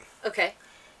Your Name. Okay.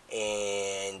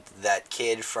 And that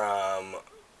kid from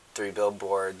 3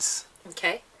 Billboards.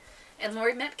 Okay. And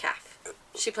Laurie Metcalf.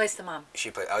 She plays the mom.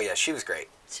 Oh yeah, she was great.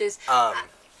 She's. I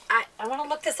want to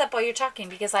look this up while you're talking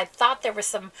because I thought there were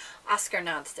some Oscar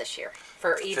nods this year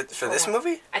for this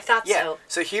movie. I thought yeah. so.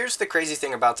 So here's the crazy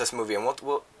thing about this movie, and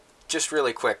we'll just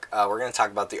really quick. We're gonna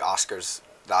talk about the Oscars,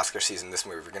 the Oscar season. This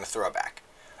movie. We're gonna throw it back.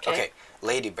 Okay.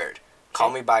 Lady Bird,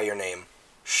 Call Me By Your Name,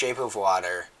 Shape of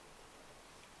Water,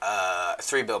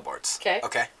 3 Billboards.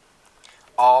 Okay.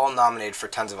 All nominated for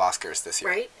tons of Oscars this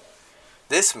year. Right.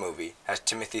 This movie has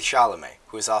Timothy Chalamet,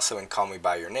 who is also in Call Me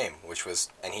By Your Name,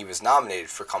 and he was nominated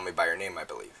for Call Me By Your Name, I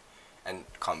believe. And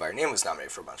Call Me By Your Name was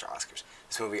nominated for a bunch of Oscars.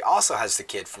 This movie also has the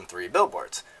kid from 3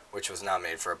 Billboards, which was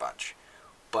nominated for a bunch.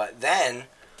 But then,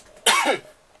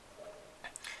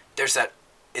 there's that,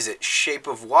 is it Shape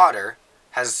of Water,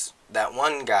 has that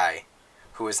one guy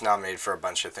who was nominated for a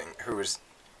bunch of things,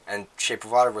 and Shape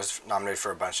of Water was nominated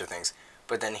for a bunch of things.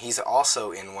 But then he's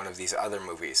also in one of these other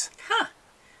movies. Huh.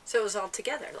 So it was all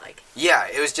together, like. Yeah,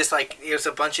 it was just like it was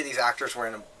a bunch of these actors were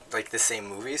in like the same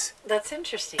movies. That's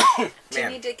interesting. Do you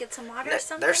need to get some water or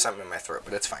something? There's something in my throat,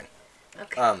 but it's fine.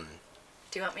 Okay.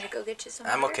 Do you want me to go get you some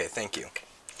water? I'm okay, thank you. Okay.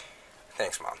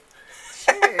 Thanks, Mom.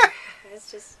 Sure.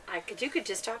 It's just you could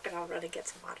just talk and I'll run and get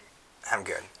some water. I'm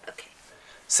good. Okay.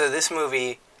 So this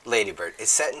movie, Lady Bird, is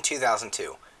set in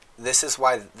 2002. This is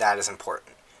why that is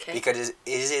important. Okay. Because it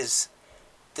is.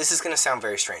 This is going to sound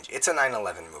very strange. It's a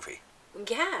 9/11 movie.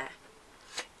 Yeah.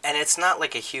 And it's not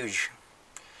like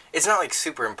it's not like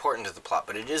super important to the plot,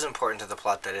 but it is important to the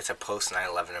plot that it's a post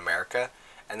 9/11 America,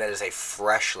 and that is a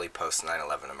freshly post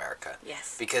 9/11 America.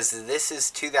 Yes. Because this is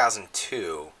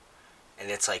 2002, and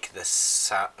it's like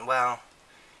it's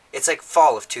like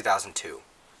fall of 2002.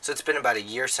 So it's been about a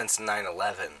year since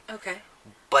 9/11. Okay.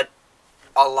 But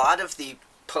a lot of the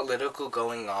political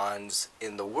going-ons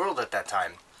in the world at that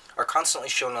time are constantly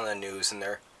shown on the news, and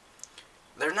they're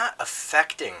not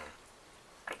affecting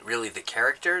really the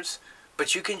characters,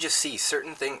 but you can just see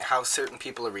how certain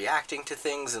people are reacting to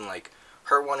things, and like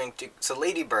her wanting to. So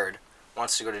Lady Bird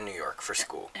wants to go to New York for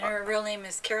school. And her real name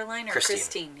is Caroline or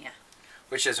Christine? Yeah.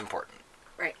 Which is important.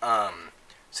 Right.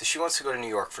 So she wants to go to New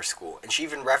York for school, and she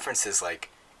even references like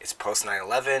it's post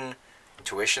 9/11,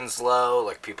 tuition's low,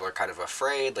 like people are kind of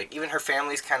afraid, like even her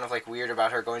family's kind of like weird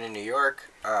about her going to New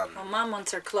York. Well, Mom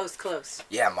wants her close.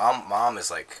 Yeah, mom is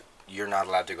like, you're not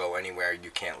allowed to go anywhere, you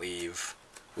can't leave.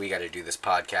 We got to do this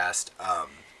podcast.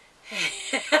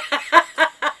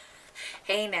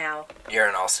 Hey now. You're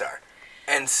an all-star.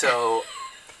 And so,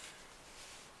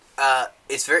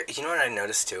 it's very, you know what I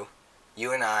noticed too?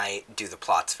 You and I do the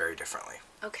plots very differently.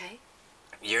 Okay.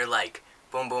 You're like,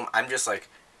 boom, boom. I'm just like,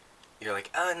 you're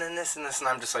like, oh, and then this and this. And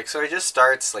I'm just like, so it just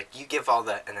starts, like, you give all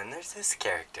that, and then there's this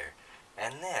character,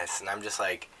 and this. And I'm just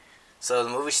like, so the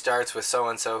movie starts with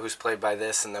so-and-so who's played by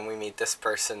this, and then we meet this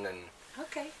person, and...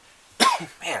 Okay.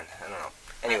 Man, I don't know.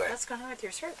 Anyway. What's going on with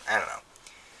your shirt? I don't know.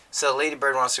 So Lady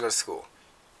Bird wants to go to school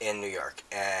in New York,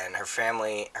 and her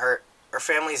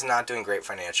family's not doing great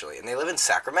financially, and they live in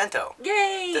Sacramento.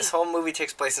 Yay! This whole movie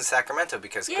takes place in Sacramento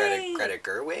because Yay! Greta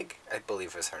Gerwig, I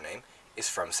believe is her name, is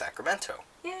from Sacramento.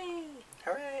 Yay!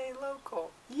 Hooray,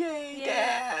 local. Yay, Yay.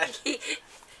 Dad. Yay,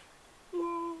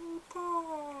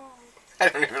 Dad. I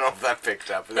don't even know if that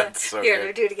picked up, but that's so Here, good. let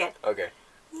me do it again. Okay.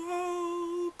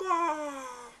 Yay, Dad.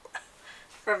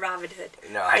 From Robin Hood.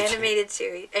 No,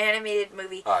 animated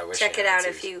movie. Oh, I wish Check I it had out seen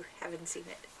if it. you haven't seen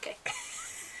it. Okay.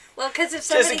 Well, because if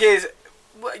Just somebody... in case,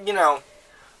 well, you know,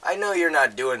 I know you're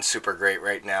not doing super great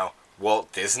right now,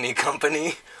 Walt Disney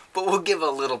Company, but we'll give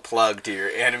a little plug to your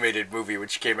animated movie,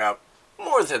 which came out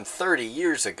more than 30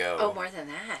 years ago. Oh, more than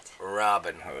that.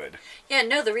 Robin Hood. Yeah,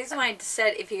 no, the reason why I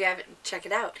said if you haven't, check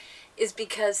it out, is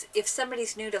because if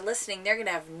somebody's new to listening, they're going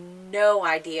to have no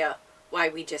idea why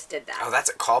we just did that. Oh, that's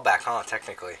a callback, huh,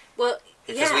 technically? Well,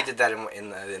 Because yeah. we did that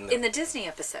in the Disney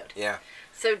episode. Yeah.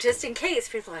 So just in case,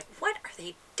 people are like, what are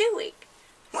they doing?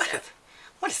 What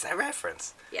is that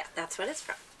reference? Yeah, that's what it's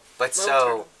from. But Little so,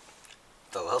 Turtle.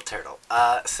 the little turtle.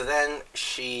 So then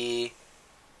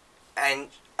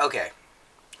okay.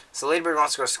 So Lady Bird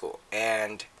wants to go to school,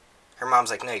 and her mom's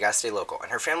like, no, you gotta stay local.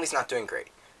 And her family's not doing great.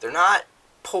 They're not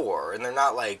poor, and they're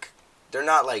not like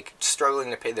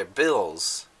struggling to pay their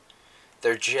bills.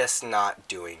 They're just not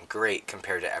doing great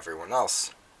compared to everyone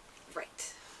else.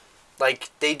 Right.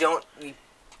 Like,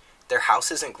 their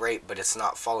house isn't great, but it's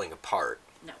not falling apart.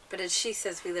 No, but as she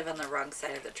says, we live on the wrong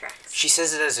side of the tracks. She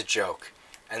says it as a joke,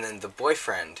 and then the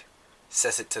boyfriend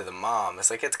says it to the mom. It's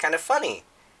like, it's kind of funny,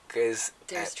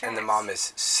 and the mom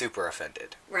is super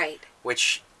offended. Right.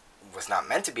 Which was not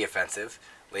meant to be offensive.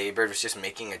 Lady Bird was just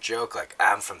making a joke, like,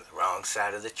 I'm from the wrong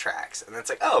side of the tracks. And it's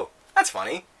like, oh, that's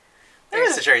funny. There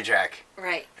is a train track.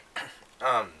 Right.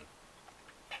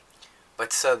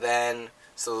 But so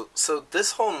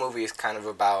this whole movie is kind of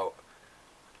about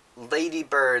Lady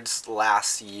Bird's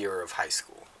last year of high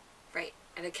school. Right.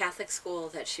 At a Catholic school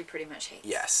that she pretty much hates.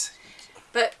 Yes.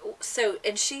 But,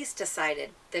 and she's decided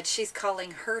that she's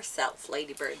calling herself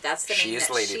Lady Bird. That's the name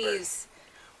that she's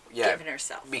given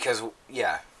herself. Because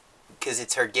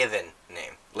it's her given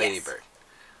name, Lady Bird.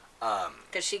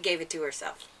 Because she gave it to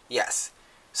herself. Yes.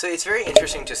 So it's very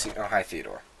interesting to see... Oh, hi,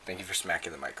 Theodore. Thank you for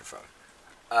smacking the microphone.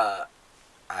 I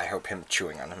hope him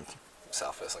chewing on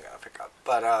himself isn't going to pick up.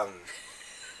 But,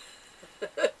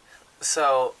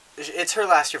 so, it's her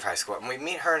last year of high school, and we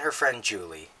meet her and her friend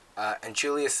Julie. And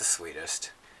Julie is the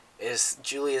sweetest.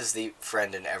 Julie is the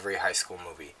friend in every high school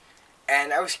movie.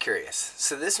 And I was curious.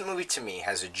 So this movie, to me,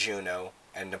 has a Juno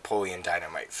and Napoleon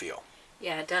Dynamite feel.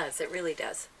 Yeah, it does. It really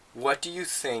does. What do you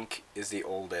think is the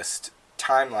oldest,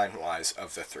 timeline-wise,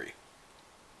 of the three?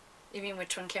 You mean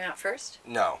which one came out first?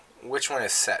 No. Which one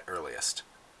is set earliest?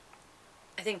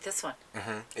 I think this one.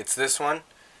 Mm-hmm. It's this one,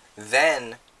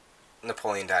 then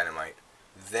Napoleon Dynamite,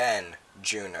 then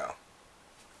Juno.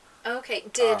 Okay.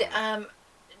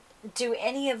 Do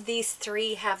any of these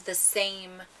three have the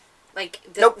same,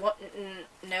 Nope.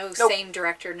 No Nope. same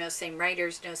director, no same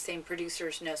writers, no same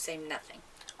producers, no same nothing?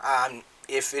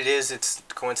 If it is, it's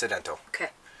coincidental. Okay.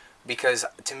 Because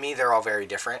to me, they're all very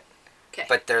different. Okay.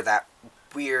 But they're that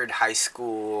weird high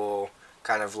school,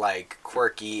 kind of like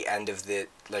quirky end of the,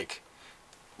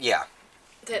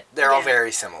 they're all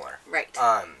very similar. Right.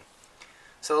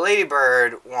 So Lady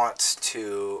Bird wants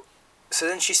to... So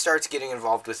then she starts getting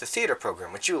involved with the theater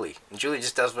program with Julie. And Julie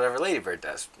just does whatever Lady Bird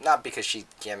does. Not because she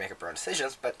can't make up her own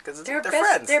decisions, but because they're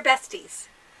friends. They're besties.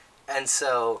 And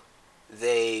so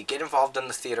they get involved in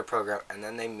the theater program, and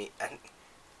then they meet... And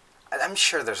I'm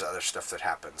sure there's other stuff that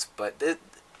happens, but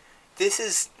this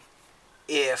is...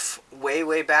 If way,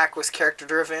 way back was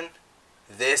character-driven,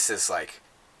 this is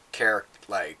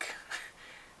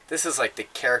this is like the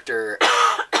character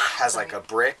has like a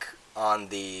brick on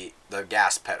the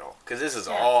gas pedal, because this is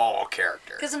all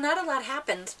character. Because not a lot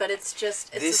happens, but it's a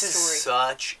story. This is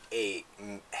such a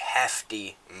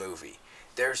hefty movie.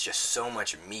 There's just so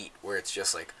much meat where it's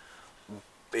just like,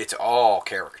 it's all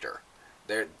character.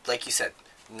 There, like you said,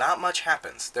 not much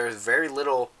happens. There's very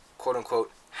little, quote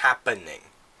unquote, happening,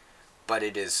 but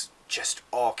it is just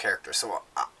all character. So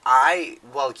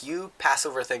while you pass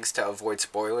over things to avoid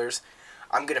spoilers,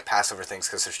 I'm gonna pass over things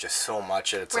because there's just so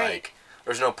much that it's like,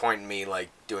 there's no point in me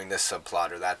doing this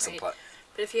subplot or that subplot.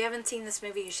 But if you haven't seen this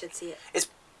movie, you should see it. It's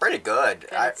pretty good.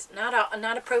 But it's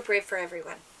not appropriate for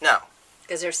everyone. No.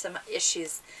 Because there's some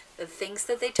issues, the things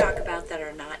that they talk about that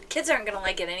are not... Kids aren't going to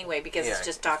like it anyway because it's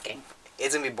just talking.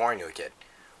 It's going to be boring to a kid.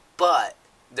 But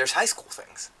there's high school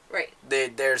things. Right.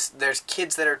 There's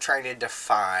kids that are trying to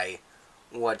defy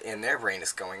what in their brain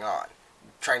is going on.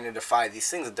 Trying to defy these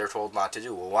things that they're told not to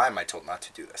do. Well, why am I told not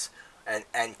to do this?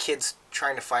 And kids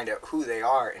trying to find out who they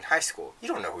are in high school. You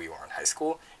don't know who you are in high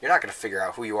school. You're not going to figure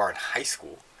out who you are in high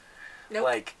school.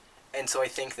 Nope. And so I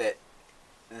think that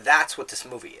that's what this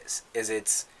movie is.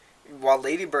 It's, while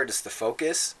Lady Bird is the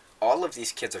focus, all of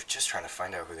these kids are just trying to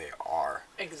find out who they are.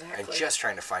 Exactly. And just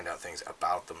trying to find out things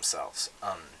about themselves.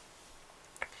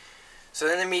 So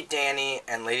then they meet Danny,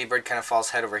 and Lady Bird kind of falls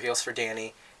head over heels for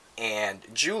Danny, and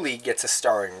Julie gets a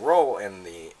starring role in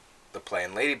the play,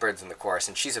 and Lady Bird's in the chorus,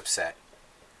 and she's upset.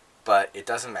 But it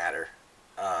doesn't matter.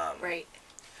 Right.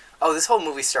 Oh, this whole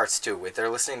movie starts, too, with they're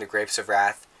listening to Grapes of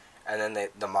Wrath, and then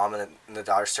the mom and the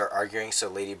daughter start arguing, so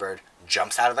Lady Bird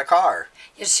jumps out of the car.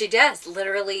 Yes, she does.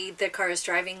 Literally, the car is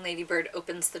driving, Lady Bird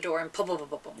opens the door, and boom, boom, boom,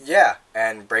 boom, boom. Yeah,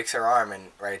 and breaks her arm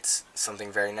and writes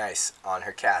something very nice on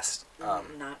her cast.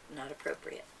 Not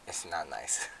appropriate. It's not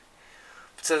nice.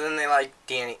 So then they like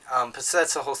Danny. But so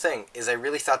that's the whole thing, is I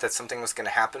really thought that something was going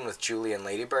to happen with Julie and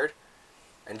Lady Bird.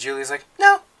 And Julie's like,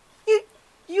 no,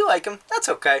 you like him. That's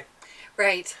okay.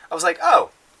 Right. I was like,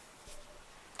 oh,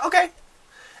 okay.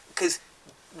 Because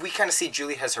we kind of see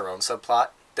Julie has her own subplot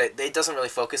that it doesn't really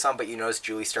focus on, but you notice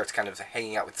Julie starts kind of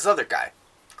hanging out with this other guy,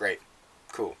 Great.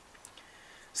 Cool.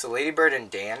 So Lady Bird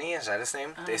and Danny, is that his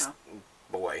name? I don't know.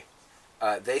 Boy.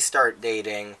 They start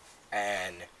dating,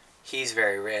 and he's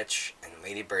very rich, and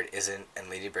Lady Bird isn't,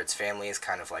 and Lady Bird's family is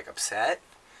kind of, like, upset.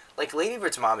 Like, Lady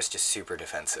Bird's mom is just super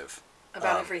defensive.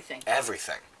 About everything.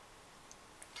 Everything.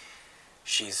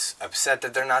 She's upset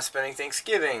that they're not spending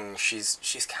Thanksgiving. She's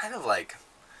kind of like,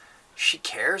 she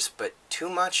cares, but too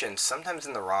much and sometimes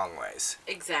in the wrong ways.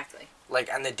 Exactly. Like,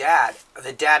 and the dad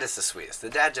is the sweetest. The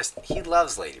dad he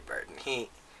loves Lady Bird. And he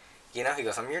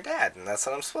goes, I'm your dad, and that's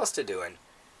what I'm supposed to do. And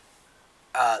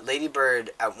Lady Bird,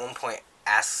 at one point,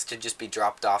 asks to just be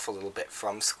dropped off a little bit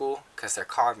from school, because their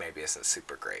car maybe isn't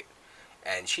super great.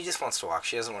 And she just wants to walk.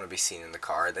 She doesn't want to be seen in the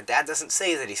car. The dad doesn't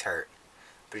say that he's hurt,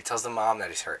 but he tells the mom that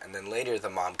he's hurt. And then later the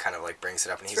mom kind of, like, brings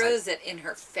it up, and he's like... Throws it in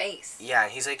her face. Yeah,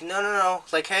 and he's like, no.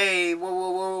 Like, hey,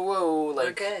 whoa. Like,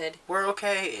 we're good. We're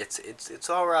okay. It's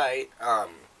all right.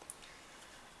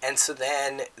 And so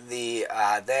then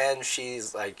then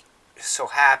she's, like, so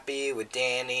happy with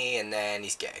Danny, and then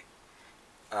he's gay.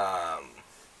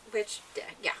 Which,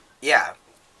 yeah. Yeah.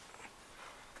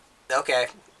 Okay.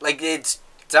 Like, it's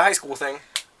a high school thing.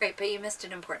 Right, but you missed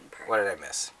an important part. What did I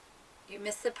miss? You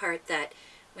missed the part that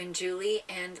when Julie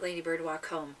and Lady Bird walk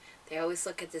home, they always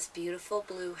look at this beautiful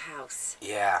blue house.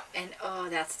 Yeah. And,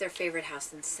 that's their favorite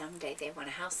house, and someday they want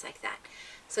a house like that.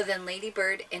 So then Lady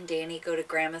Bird and Danny go to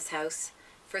Grandma's house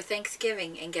for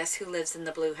Thanksgiving, and guess who lives in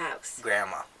the blue house?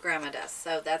 Grandma. Grandma does.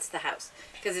 So that's the house.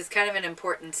 Because it's kind of an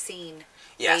important scene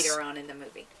later on in the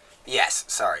movie. Yes,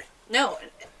 sorry. No,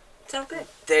 it's all good.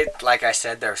 Like I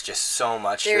said, there's just so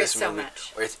much to this movie. There is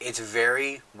so much. It's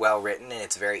very well written, and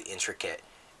it's very intricate.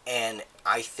 And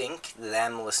I think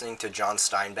them listening to John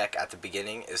Steinbeck at the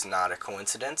beginning is not a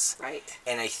coincidence. Right.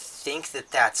 And I think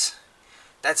that's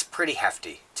pretty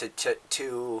hefty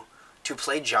to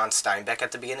play John Steinbeck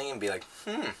at the beginning and be like,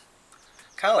 kind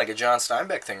of like a John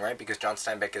Steinbeck thing, right? Because John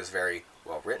Steinbeck is very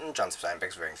well written. John Steinbeck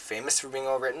is very famous for being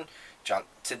well written.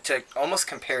 To almost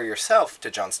compare yourself to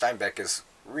John Steinbeck is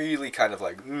really kind of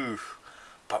like, ooh.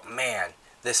 But man,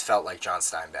 this felt like John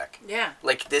Steinbeck. Yeah.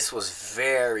 Like, this was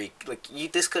very, like,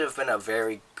 this could have been a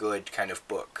very good kind of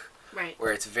book. Right.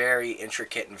 Where it's very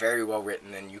intricate and very well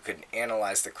written, and you could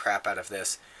analyze the crap out of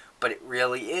this. But it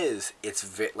really is.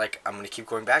 Like, I'm going to keep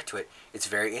going back to it. It's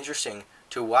very interesting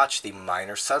to watch the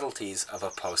minor subtleties of a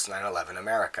post-9/11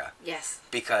 America. Yes.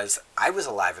 Because I was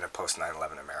alive in a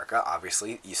post-9/11 America.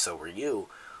 Obviously, so were you.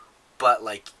 But,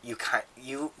 like,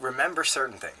 you remember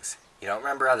certain things. You don't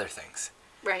remember other things.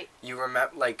 Right. You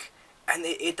remember, like, and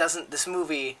it doesn't, this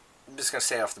movie, I'm just going to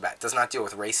say it off the bat, does not deal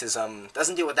with racism,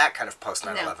 doesn't deal with that kind of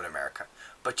post-9/11 America,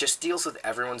 but just deals with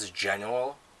everyone's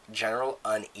general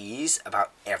unease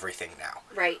about everything now.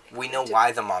 Right. We know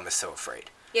why the mom is so afraid.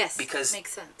 Yes, because that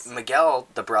makes sense. Miguel,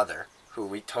 the brother, who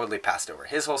we totally passed over,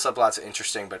 his whole subplot's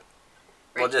interesting, but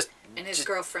we'll just... And his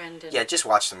girlfriend. And... Yeah, just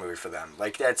watch the movie for them.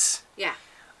 Like, that's... Yeah.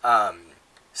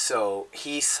 So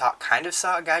he kind of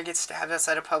saw a guy get stabbed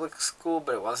outside a public school,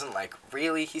 but it wasn't like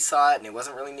really he saw it, and it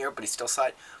wasn't really near, but he still saw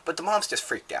it. But the mom's just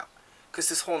freaked out. Because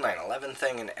this whole 9/11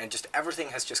 thing and just everything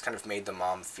has just kind of made the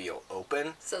mom feel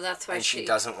open. So that's why she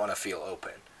doesn't want to feel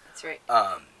open. That's right.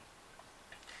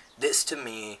 This to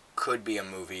me could be a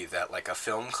movie that like a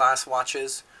film class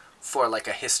watches for like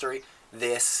a history.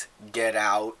 This, Get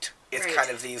Out, it's kind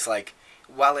of these like,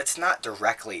 while it's not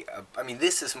directly,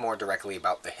 this is more directly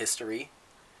about the history.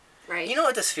 Right. You know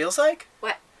what this feels like?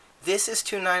 What? This is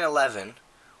to 9/11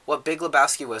 what Big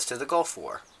Lebowski was to the Gulf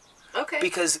War. Okay.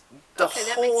 Because the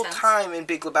whole time in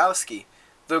Big Lebowski,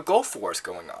 the Gulf War is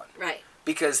going on. Right.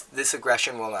 Because this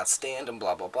aggression will not stand and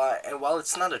blah, blah, blah. And while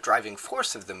it's not a driving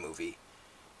force of the movie,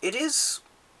 it is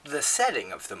the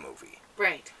setting of the movie.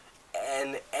 Right.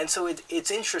 And so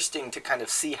it's interesting to kind of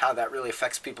see how that really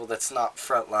affects people that's not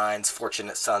front lines,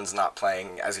 fortunate sons not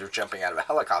playing as you're jumping out of a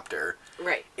helicopter.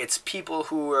 Right. It's people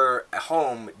who are at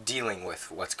home dealing with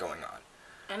what's going on.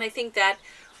 And I think that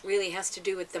really has to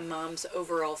do with the mom's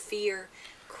overall fear,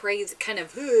 craze, kind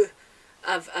of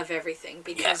everything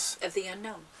because of the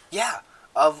unknown. Yeah.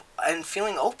 And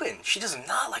feeling open. She does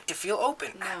not like to feel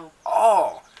open. No. At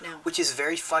all. No. Which is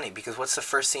very funny because what's the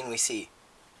first scene we see?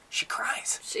 She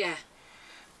cries. Yeah.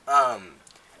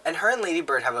 And her and Lady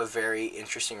Bird have a very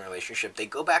interesting relationship. They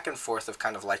go back and forth of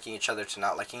kind of liking each other to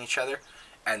not liking each other.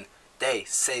 And they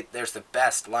say, there's the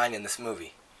best line in this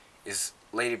movie, is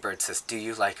Lady Bird says, "Do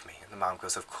you like me?" And the mom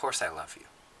goes, "Of course I love you."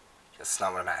 That's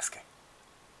not what I'm asking.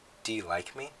 Do you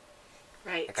like me?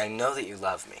 Right. Like, I know that you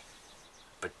love me.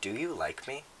 But do you like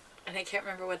me? And I can't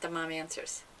remember what the mom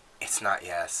answers. It's not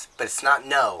yes. But it's not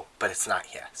no, but it's not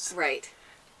yes. Right.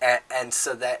 And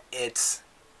so that it's...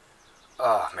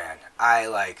 Oh, man.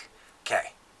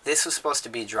 Okay. this was supposed to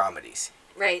be dramedies.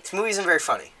 Right. This movie isn't very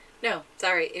funny. No,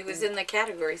 sorry. It was in the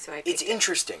category, so I picked It's it.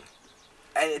 interesting.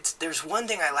 And there's one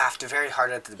thing I laughed very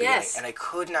hard at the beginning, and I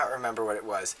could not remember what it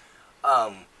was.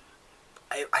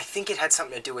 I think it had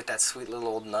something to do with that sweet little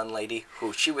old nun lady,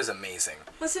 she was amazing.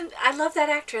 I love that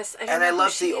actress. I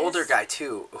love the older guy,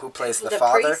 too, who plays the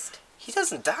father. Priest? He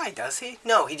doesn't die, does he?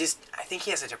 No, I think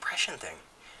he has a depression thing.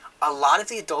 A lot of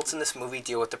the adults in this movie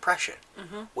deal with depression,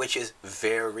 which is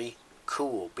very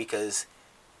cool, because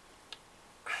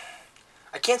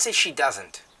I can't say she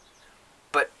doesn't,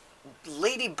 but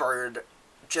Lady Bird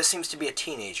just seems to be a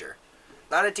teenager.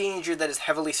 Not a teenager that is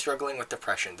heavily struggling with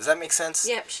depression. Does that make sense?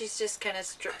 Yep, she's just kind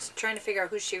of trying to figure out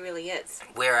who she really is.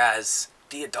 Whereas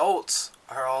the adults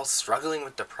are all struggling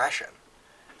with depression.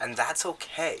 And that's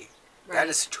okay. Right. That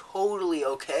is totally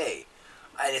okay.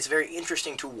 And it's very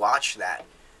interesting to watch that.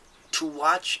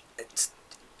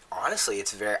 Honestly,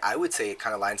 I would say it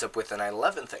kind of lines up with the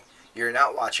 9/11 thing. You're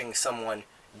not watching someone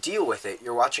deal with it.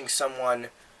 You're watching someone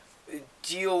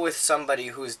deal with somebody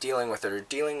who's dealing with it, or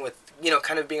dealing with,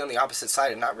 kind of being on the opposite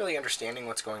side and not really understanding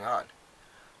what's going on.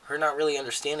 Her not really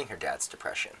understanding her dad's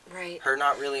depression. Right. Her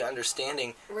not really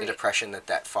understanding the depression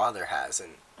that father has.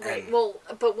 Right. Well,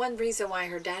 but one reason why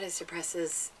her dad is depressed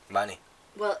is... money.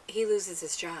 Well, he loses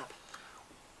his job.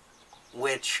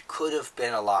 Which could have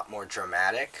been a lot more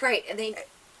dramatic. Right, and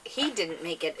he didn't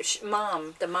make it.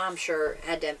 The mom sure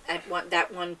had to,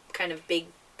 that one kind of big,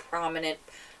 prominent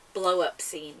blow-up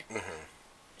scene. Mm-hmm.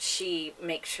 She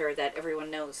makes sure that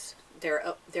everyone knows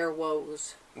their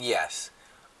woes. Yes.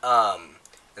 And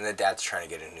the dad's trying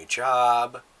to get a new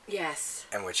job. Yes.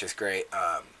 And which is great.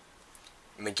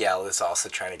 Miguel is also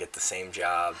trying to get the same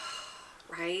job.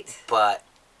 Right. But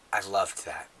I loved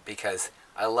that, because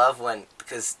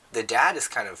the dad is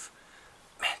kind of...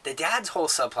 the dad's whole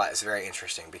subplot is very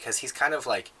interesting, because he's kind of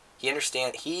like... he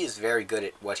is very good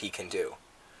at what he can do.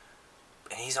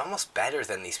 And he's almost better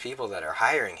than these people that are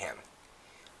hiring him.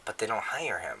 But they don't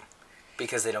hire him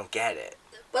because they don't get it.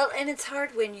 Well, and it's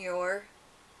hard when you're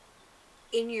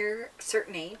in your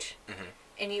certain age,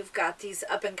 and you've got these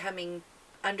up-and-coming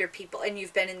under people, and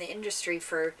you've been in the industry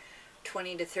for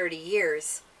 20 to 30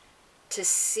 years, to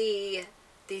see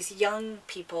these young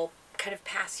people kind of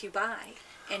pass you by.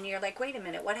 And you're like, wait a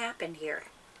minute, what happened here?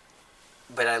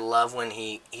 But I love when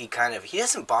he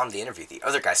doesn't bomb the interview. The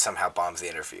other guy somehow bombs the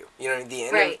interview.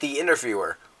 The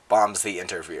interviewer bombs the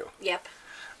interview. Yep.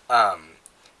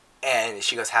 And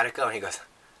she goes, how'd it go? And he goes,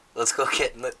 let's go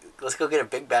get a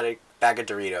big bag of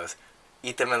Doritos,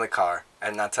 eat them in the car,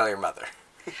 and not tell your mother.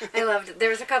 I loved it. There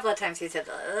was a couple of times he said,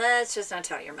 let's just not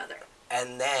tell your mother.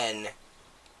 And then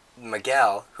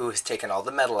Miguel, who has taken all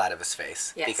the metal out of his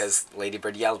face, because Lady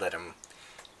Bird yelled at him,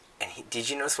 and did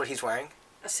you notice what he's wearing?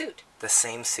 A suit. The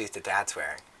same suit that Dad's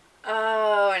wearing.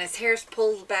 Oh, and his hair's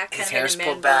pulled back. His hair's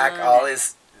pulled back. All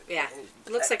his... yeah.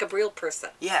 Looks like a real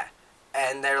person. Yeah.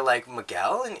 And they're like,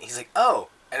 Miguel? And he's like, oh.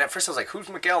 And at first I was like, who's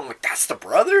Miguel? I'm like, that's the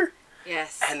brother?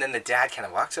 Yes. And then the dad kind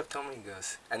of walks up to him and he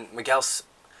goes... and Miguel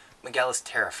is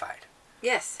terrified.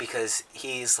 Yes. Because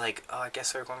he's like, oh, I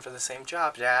guess we're going for the same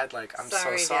job, Dad. Like, I'm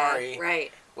sorry, so sorry. Dad.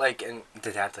 Right. Like, and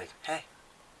the dad's like, hey,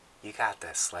 you got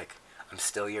this. Like, I'm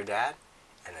still your dad,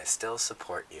 and I still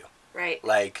support you. Right.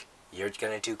 Like, you're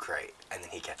going to do great. And then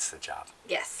he gets the job.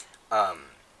 Yes.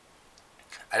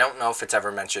 I don't know if it's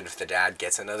ever mentioned if the dad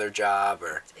gets another job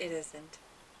or... It isn't.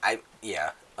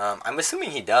 I'm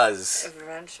assuming he does.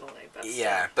 Eventually, but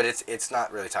yeah, but it's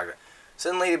not really talked about. So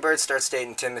then Lady Bird starts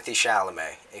dating Timothy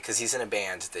Chalamet, because he's in a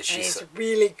band that she's... And he's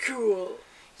really cool.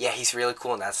 Yeah, he's really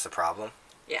cool, and that's the problem.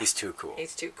 Yeah. He's too cool.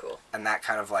 He's too cool. And that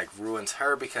kind of, like, ruins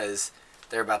her, because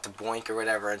they're about to boink or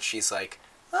whatever, and she's like,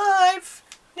 oh, I've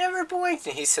never boinked.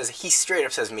 And he straight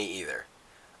up says, me either.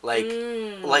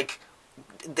 Like,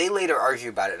 they later argue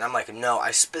about it, and I'm like, no,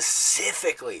 I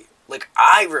specifically, like,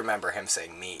 I remember him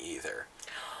saying me either.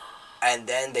 And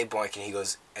then they boink, and he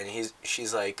goes, and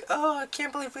she's like, oh, I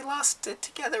can't believe we lost it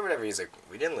together, whatever. He's like,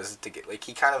 we didn't lose it together. Like,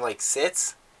 he kind of, like,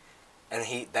 sits, and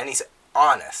then he's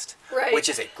honest. Right. Which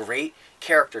is a great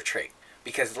character trait.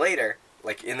 Because later,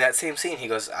 like, in that same scene, he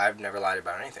goes, I've never lied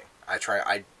about anything.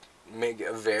 I make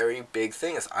a very big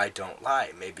thing is I don't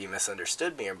lie. Maybe you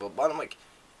misunderstood me or blah, blah. I'm like...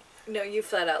 No, you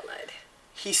flat out lied.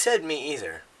 He said me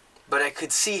either. But I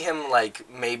could see him, like,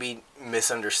 maybe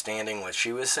misunderstanding what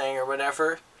she was saying or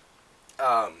whatever.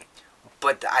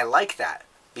 But I like that.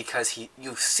 Because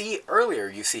you see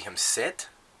him sit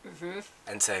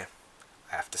and say,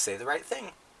 I have to say the right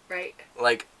thing. Right.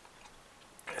 Like,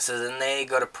 so then they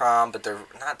go to prom, but they're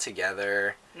not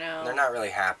together. No. They're not really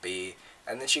happy.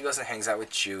 And then she goes and hangs out with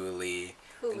Julie.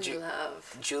 Who we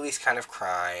love. Julie's kind of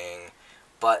crying.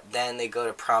 but then they go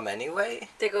to prom anyway.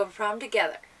 They go to prom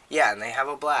together. Yeah, and they have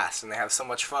a blast, and they have so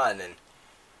much fun, and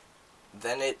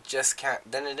then it just can't.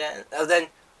 Then it ends.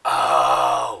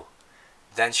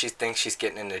 Then she thinks she's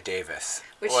getting into Davis.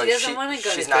 Which she doesn't want to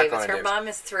go to Davis. Her mom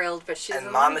is thrilled, but she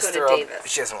doesn't want to go to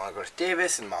Davis. She doesn't want to go to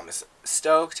Davis, and Mom is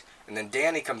stoked. And then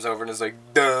Danny comes over and is like,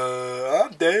 "Duh,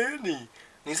 I'm Danny." And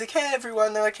he's like, "Hey,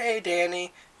 everyone." They're like, "Hey, Danny."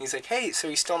 And he's like, "Hey, so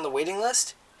you still on the waiting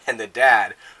list?" And the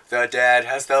dad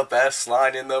has the best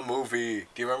line in the movie.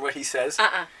 Do you remember what he says?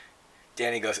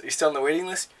 Danny goes, "Are you still on the waiting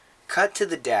list?" Cut to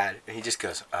the dad, and he just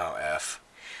goes, "Oh, F."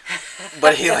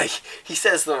 But he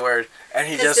says the word, and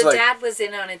he just the dad was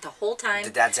in on it the whole time. The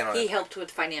dad's in on it. He helped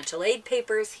with financial aid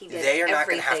papers. He did They are not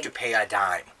everything. going to have to pay a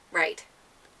dime. Right.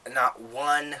 Not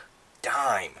one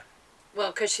dime.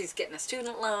 Well, because she's getting a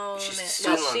student loan.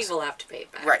 She will have to pay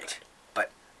it back. Right.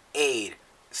 But aid,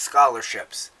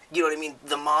 scholarships. You know what I mean?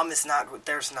 The mom is not...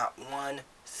 There's not one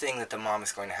thing that the mom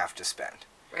is going to have to spend.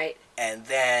 Right. And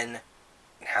then...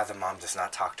 Now the mom does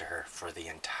not talk to her for the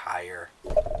entire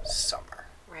summer.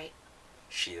 Right.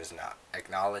 She does not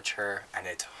acknowledge her, and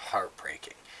it's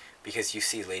heartbreaking. Because you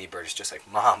see Lady Bird is just like,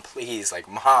 "Mom, please." Like,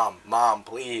 Mom,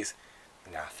 please.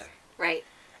 Nothing. Right.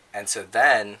 And so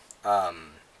then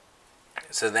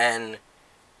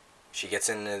she gets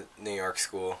into New York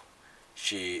school.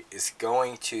 She is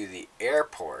going to the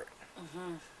airport.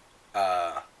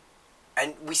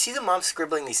 And we see the mom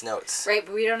scribbling these notes. Right,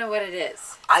 but we don't know what it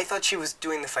is. I thought she was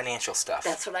doing the financial stuff.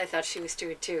 That's what I thought she was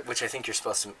doing, too. Which I think you're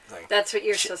supposed to... Like, that's what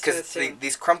you're supposed to assume. Because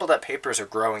these crumpled up papers are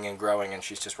growing and growing, and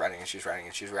she's just writing, and she's writing,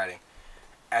 and she's writing.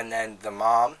 And then the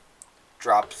mom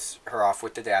drops her off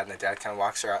with the dad, and the dad kind of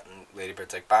walks her out, and Lady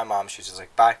Bird's like, "Bye, Mom." She's just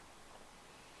like, "Bye."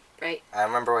 Right. I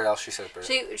remember what else she said. But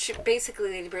she basically,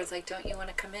 Lady Bird's like, "Don't you want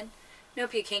to come in?"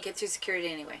 "Nope, you can't get through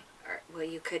security anyway." Or, "Well,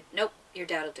 you could." "Nope, your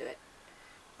dad will do it."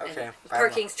 Okay. And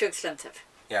parking's too expensive.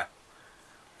 Yeah.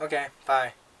 Okay,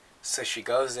 bye. So she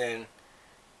goes in,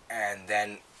 and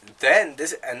then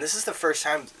this is the first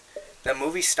time the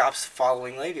movie stops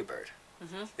following Lady Bird.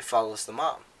 It follows the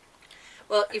mom.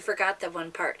 Well, you forgot the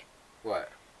one part.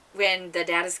 What? When the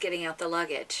dad is getting out the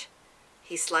luggage,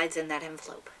 he slides in that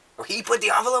envelope. Oh, he put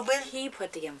the envelope in? He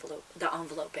put the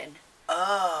envelope in.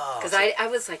 Oh. Because I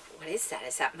was like, what is that?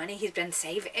 Is that money he's been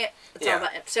saving? It's all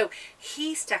about it. So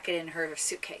he stuck it in her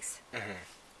suitcase.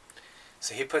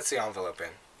 So he puts the envelope in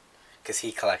because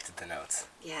he collected the notes.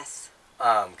 Yes.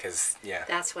 Because, yeah.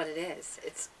 That's what it is.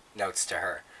 It's notes to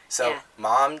her. So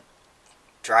Mom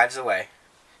drives away,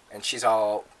 and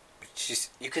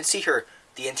you can see her,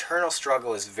 the internal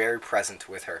struggle is very present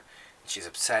with her. And she's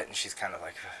upset, and she's kind of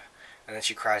like, ugh. And then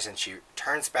she cries, and she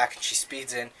turns back, and she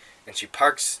speeds in, and she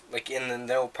parks, like, in the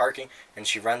no parking, and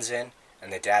she runs in,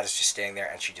 and the dad is just standing there,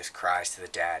 and she just cries to the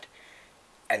dad.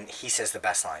 And he says the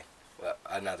best line. Well,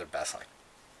 another best line.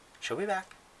 "She'll be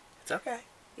back. It's okay."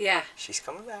 Yeah. "She's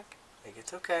coming back. Like,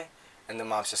 it's okay." And the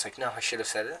mom's just like, "No, I should have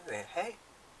said it." And, "Hey,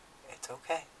 it's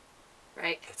okay.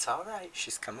 Right. It's all right.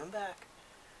 She's coming back."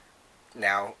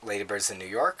 Now, Lady Bird's in New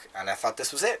York, and I thought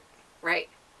this was it. Right.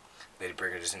 Lady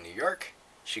Bird is in New York.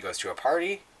 She goes to a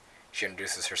party. She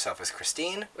introduces herself as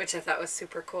Christine. Which I thought was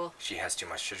super cool. She has too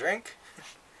much to drink.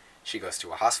 She goes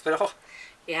to a hospital.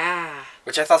 Yeah.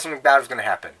 Which I thought something bad was going to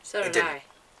happen. So did I.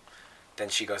 Then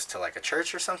she goes to, like, a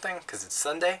church or something, because it's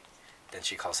Sunday. Then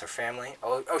she calls her family.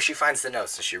 Oh, she finds the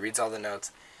notes, so she reads all the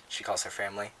notes. She calls her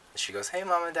family. And she goes, "Hey,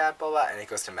 Mom and Dad, blah, blah," and it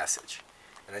goes to message.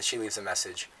 And then she leaves a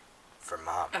message for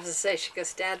Mom. I was going to say, she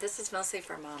goes, "Dad, this is mostly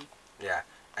for Mom." Yeah.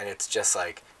 And it's just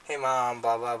like, "Hey, Mom,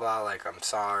 blah, blah, blah, like, I'm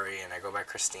sorry, and I go by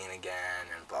Christine again,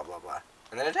 and blah, blah, blah."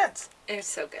 And then it ends. It was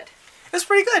so good. It was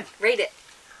pretty good. Rate it.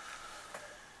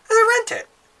 I rent it.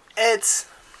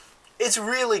 It's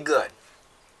really good.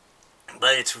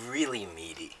 But it's really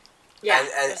meaty. Yeah,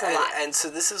 there's a lot. And so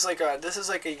this is like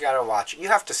you gotta watch. You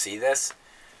have to see this.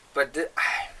 But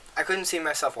I couldn't see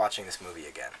myself watching this movie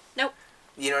again. Nope.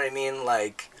 You know what I mean?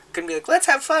 Like, couldn't be like, "Let's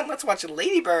have fun, let's watch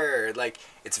Lady Bird." Like,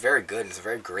 it's very good. It's a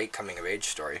very great coming-of-age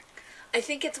story. I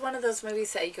think it's one of those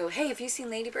movies that you go, "Hey, have you seen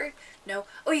Lady Bird?" "No."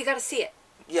 "Oh, you gotta see it."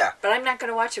 Yeah. "But I'm not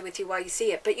gonna watch it with you while you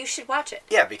see it, but you should watch it."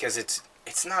 Yeah, because it's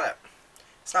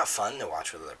not fun to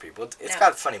watch with other people. It's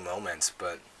got funny moments,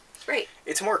 but right.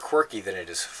 It's more quirky than it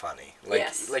is funny. Like,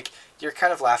 yes. Like, you're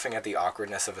kind of laughing at the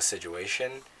awkwardness of a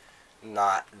situation,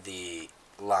 not the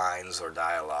lines or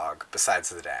dialogue, besides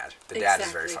the dad. The dad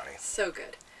is very funny. So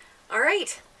good. All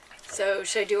right. So,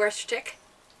 should I do our shtick?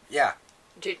 Yeah.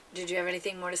 Did you have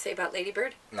anything more to say about Lady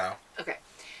Bird? No. Okay.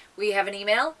 We have an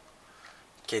email.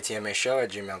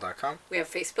 ktmashow@gmail.com. We have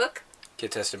Facebook.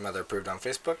 Kid Tested Mother Approved on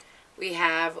Facebook. We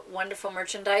have wonderful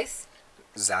merchandise.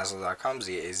 Zazzle.com,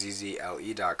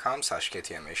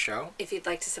 ZAZZLE.com/KTMA show. If you'd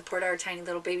like to support our tiny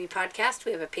little baby podcast,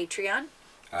 we have a Patreon.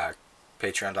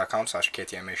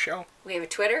 Patreon.com/KTMA show. We have a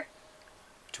Twitter.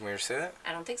 Do we ever say that?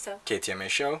 I don't think so. KTMA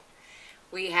show.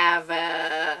 We have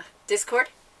a Discord.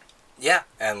 Yeah,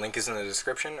 and link is in the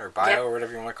description or bio or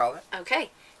whatever you want to call it. Okay.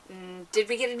 Did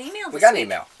we get an email this week? We got an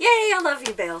email. Yay, I love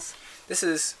you, Bales. This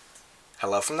is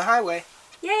Hello from the Highway.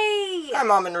 Yay! Hi,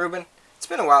 Mom and Ruben. It's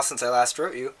been a while since I last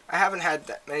wrote you. I haven't had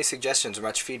that many suggestions or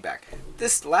much feedback.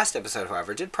 This last episode,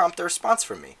 however, did prompt a response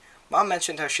from me. Mom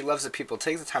mentioned how she loves that people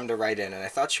take the time to write in, and I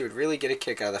thought she would really get a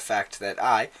kick out of the fact that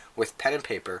I, with pen and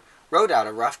paper, wrote out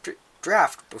a rough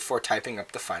draft before typing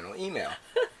up the final email.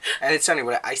 And it's funny,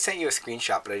 I sent you a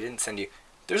screenshot, but I didn't send you...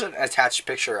 There's an attached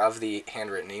picture of the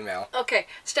handwritten email. Okay,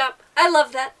 stop. I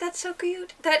love that. That's so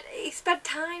cute. That he spent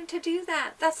time to do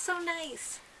that. That's so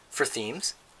nice. For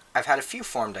themes, I've had a few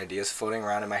formed ideas floating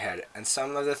around in my head, and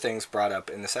some of the things brought up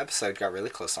in this episode got really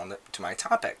close to my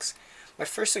topics. My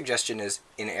first suggestion is,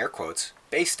 in air quotes,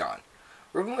 based on.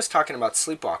 Ruben was talking about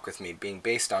Sleepwalk with Me being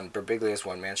based on Birbiglia's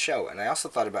one-man show, and I also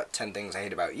thought about 10 Things I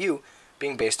Hate About You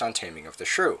being based on Taming of the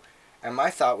Shrew. And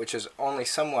my thought, which is only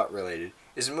somewhat related,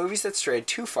 is movies that strayed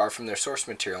too far from their source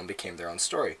material and became their own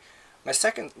story. My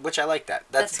second, which I like that.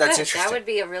 That's interesting. That would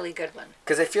be a really good one.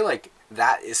 Because I feel like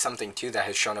that is something, too, that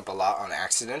has shown up a lot on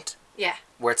accident. Yeah.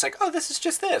 Where it's like, oh, this is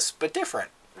just this, but different.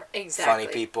 Exactly.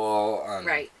 Funny people.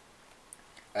 Right.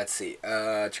 Let's see.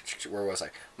 Where was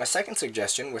I? My second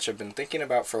suggestion, which I've been thinking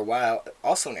about for a while,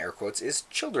 also in air quotes, is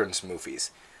children's movies.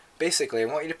 Basically, I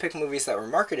want you to pick movies that were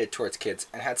marketed towards kids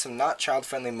and had some not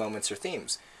child-friendly moments or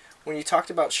themes. When you talked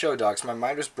about Show Dogs, my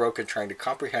mind was broken trying to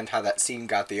comprehend how that scene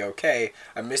got the okay.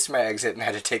 I missed my exit and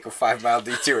had to take a 5-mile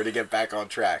detour to get back on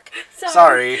track.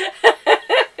 Sorry.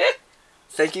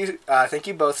 Thank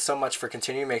you both so much for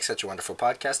continuing to make such a wonderful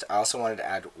podcast. I also wanted to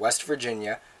add West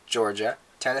Virginia, Georgia,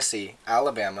 Tennessee,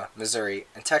 Alabama, Missouri,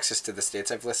 and Texas to the states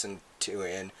I've listened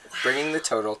to bringing the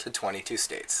total to 22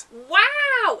 states.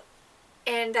 Wow!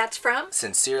 And that's from?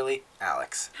 Sincerely,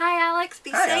 Alex. Hi, Alex.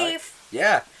 Be safe. Alex.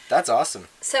 Yeah, that's awesome.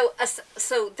 So that's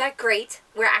great.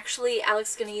 We're actually,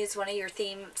 Alex is going to use one of your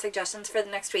theme suggestions for the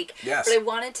next week. Yes. But I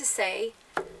wanted to say,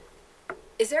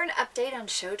 is there an update on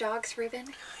Show Dogs,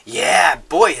 Ruben? Yeah,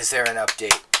 boy, is there an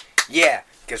update. Yeah,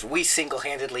 because we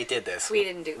single-handedly did this. We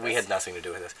didn't do this. We had nothing to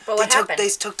do with this. But what happened? They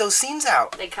took those scenes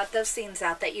out. They cut those scenes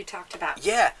out that you talked about.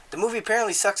 Yeah, the movie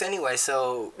apparently sucks anyway,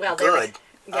 so well, good.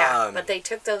 Yeah, but they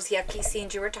took those yucky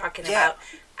scenes you were talking about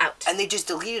out. And they just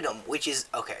deleted them, which is,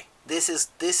 okay, this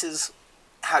is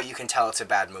how you can tell it's a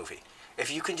bad movie.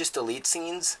 If you can just delete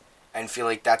scenes and feel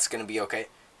like that's going to be okay,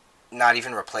 not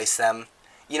even replace them,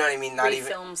 you know what I mean? Not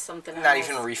even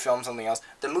refilm something else.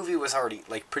 The movie was already,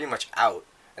 like, pretty much out,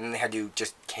 and then they had to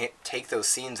just take those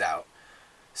scenes out.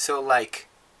 So, like,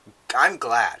 I'm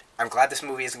glad. I'm glad this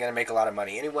movie isn't going to make a lot of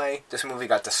money anyway. This movie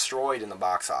got destroyed in the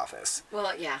box office.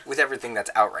 Well, yeah. With everything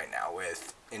that's out right now,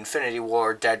 with Infinity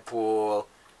War, Deadpool,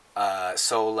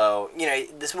 Solo. You know,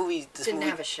 this movie didn't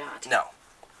have a shot. No.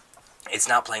 It's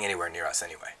not playing anywhere near us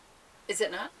anyway. Is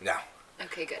it not? No.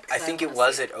 Okay, good. I think it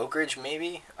was at Oak Ridge,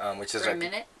 maybe, which is for a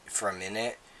minute. For a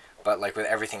minute, but like with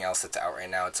everything else that's out right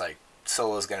now, it's like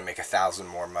Solo's gonna make 1,000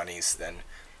 more monies than.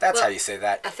 That's how you say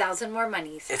that. 1,000 more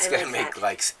monies. It's gonna make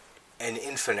like an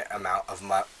infinite amount of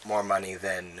more money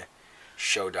than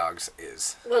Show Dogs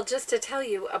is. Well, just to tell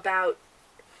you about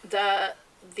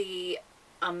the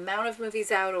amount of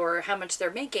movies out or how much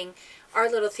they're making, our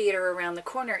little theater around the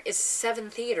corner is 7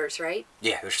 theaters, right?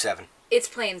 Yeah, there's 7. It's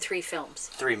playing 3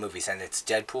 films. 3 movies, and it's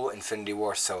Deadpool, Infinity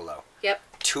War, Solo. Yep.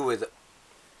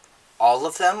 All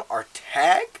of them are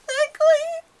technically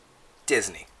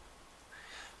Disney.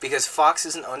 Because Fox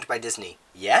isn't owned by Disney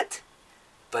yet,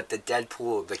 but the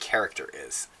Deadpool, the character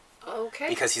is. Okay.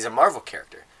 Because he's a Marvel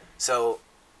character. So...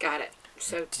 Got it.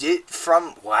 So...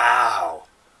 From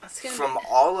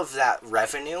all of that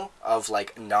revenue of,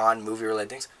 like, non-movie related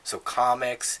things, so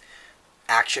comics,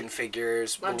 action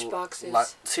figures...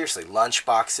 Lunchboxes. Seriously,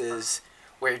 lunchboxes,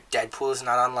 where Deadpool is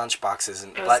not on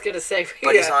lunchboxes. I was going to say...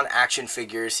 But he's on action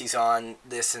figures, he's on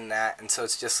this and that, and so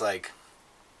it's just like...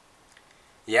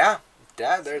 Yeah,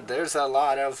 there's a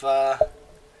lot of...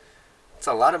 It's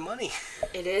a lot of money.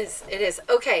 It is.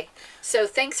 Okay, so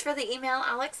thanks for the email,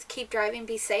 Alex. Keep driving,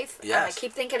 be safe. Yes.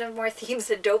 Keep thinking of more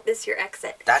themes and don't miss your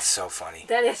exit. That's so funny.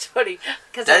 That is funny.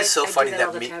 That is so funny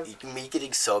that me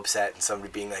getting so upset and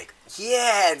somebody being like,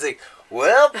 yeah, it's like,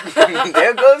 well,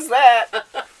 there goes that.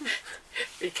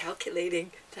 Recalculating.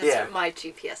 That's what my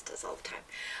GPS does all the time.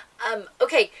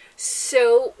 Okay,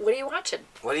 so what are you watching?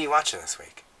 What are you watching this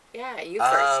week? Yeah, you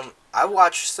first. I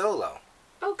watched Solo.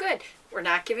 Oh, good. We're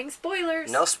not giving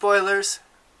spoilers. No spoilers.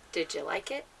 Did you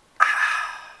like it?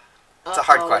 It's a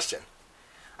hard question.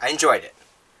 I enjoyed it.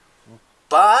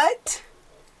 But,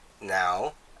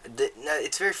 now,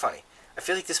 it's very funny. I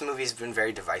feel like this movie has been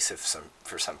very divisive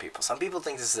for some people. Some people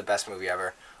think this is the best movie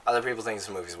ever. Other people think this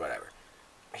movie is whatever.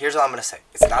 Here's all I'm going to say.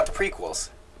 It's not the prequels.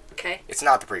 Okay. It's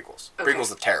not the prequels. Okay.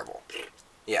 Prequels are terrible.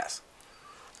 Yes.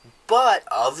 But,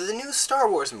 of the new Star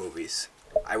Wars movies,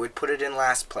 I would put it in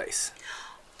last place.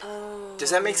 Oh. Does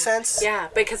that make sense? Yeah,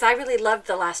 because I really loved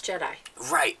The Last Jedi.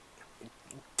 Right.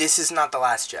 This is not The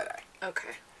Last Jedi.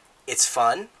 Okay. It's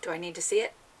fun. Do I need to see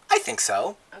it? I think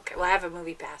so. Okay, well, I have a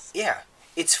movie pass. Yeah.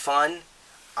 It's fun.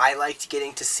 I liked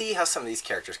getting to see how some of these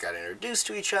characters got introduced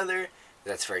to each other.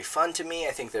 That's very fun to me.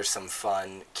 I think there's some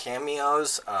fun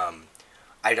cameos.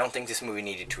 I don't think this movie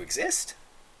needed to exist.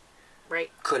 Right.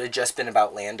 Could have just been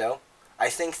about Lando. I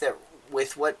think that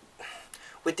with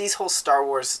these whole Star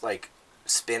Wars, like,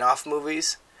 spin-off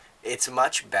movies, it's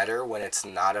much better when it's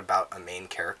not about a main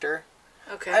character.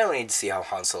 Okay. I don't need to see how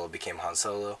Han Solo became Han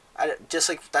Solo. Just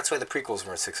like, that's why the prequels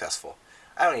weren't successful.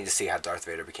 I don't need to see how Darth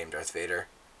Vader became Darth Vader.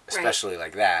 Especially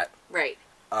like that. Right.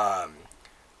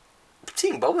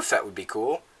 Seeing Boba Fett would be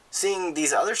cool. Seeing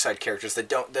these other side characters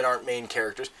that aren't main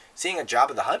characters. Seeing a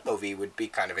Jabba the Hutt movie would be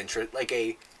kind of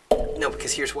interesting. No,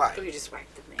 because here's why. Oh, you just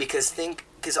whacked the name.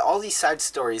 Because all these side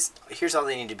stories, here's all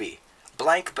they need to be.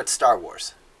 Blank, but Star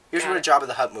Wars. Here's what a Jabba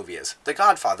the Hutt movie is. The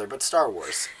Godfather, but Star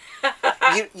Wars.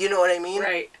 you know what I mean?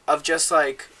 Right. Of just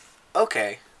like,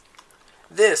 okay,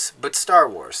 this, but Star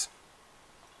Wars.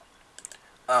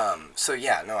 So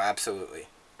yeah, no, absolutely.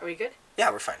 Are we good?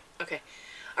 Yeah, we're fine. Okay.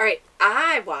 All right,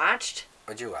 I watched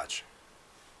What'd you watch?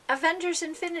 Avengers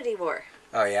Infinity War.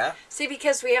 Oh, yeah? See,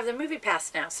 because we have the movie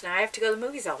pass now, so now I have to go to the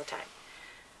movies all the time.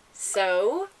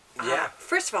 So, Yeah.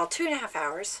 First of all, 2.5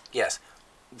 hours. Yes.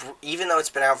 Even though it's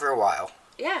been out for a while,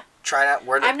 Yeah. try not...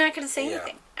 I'm not going to say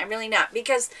anything. I'm really not.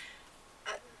 Because,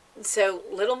 so,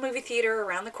 little movie theater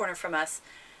around the corner from us.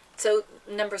 So,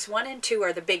 numbers 1 and 2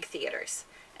 are the big theaters.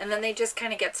 And then they just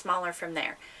kind of get smaller from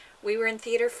there. We were in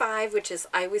Theater 5, which is,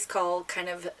 I always call kind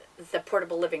of the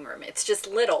portable living room. It's just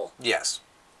little. Yes.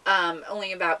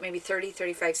 Only about maybe 30,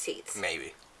 35 seats.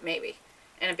 Maybe.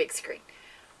 And a big screen.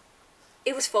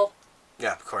 It was full.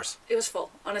 Yeah, of course. It was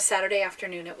full. On a Saturday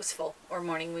afternoon, it was full. Or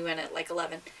morning, we went at like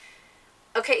 11.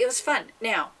 Okay, it was fun.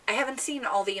 Now, I haven't seen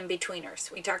all the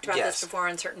in-betweeners. We talked about this before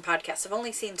on certain podcasts. I've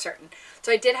only seen certain.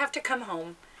 So I did have to come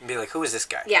home. And be like, who is this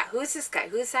guy? Yeah, who is this guy?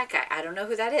 Who is that guy? I don't know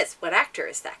who that is. What actor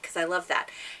is that? Because I love that.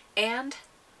 And,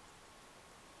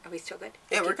 are we still good?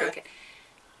 Yeah, we're good.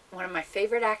 One of my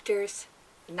favorite actors,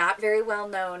 not very well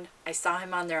known. I saw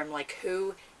him on there. I'm like,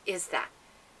 who is that?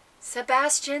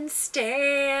 Sebastian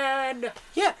Stan.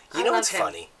 Yeah, you know what's him.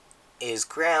 funny? Is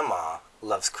Grandma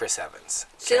loves Chris Evans.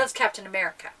 She loves Captain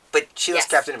America. But she loves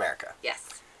Captain America.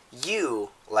 Yes.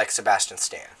 You like Sebastian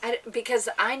Stan. Because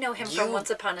I know him from Once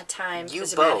Upon a Time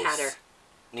as a both Mad Hatter.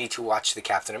 Need to watch the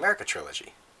Captain America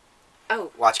trilogy.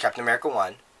 Oh. Watch Captain America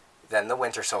 1, then The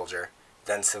Winter Soldier,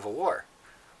 then Civil War.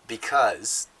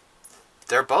 Because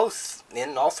they're both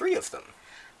in all three of them.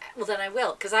 Well, then I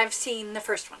will, because I've seen the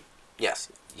first one. Yes.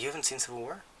 You haven't seen Civil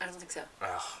War? I don't think so.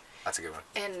 Oh, that's a good one.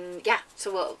 And yeah,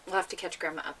 so we'll have to catch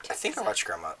Grandma up to. I think I watched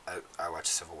Grandma. I watched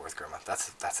Civil War with Grandma. That's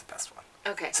the best one.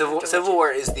 Okay. Civil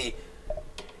War is the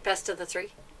best of the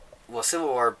three. Well, Civil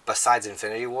War, besides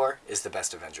Infinity War, is the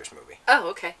best Avengers movie. Oh,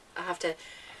 okay. I'll have to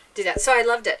do that. So I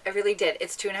loved it. I really did.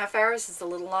 It's 2.5 hours. It's a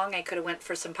little long. I could have went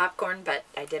for some popcorn, but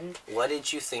I didn't. What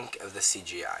did you think of the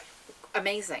CGI?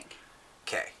 Amazing.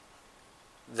 Okay.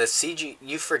 The CG,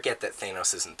 you forget that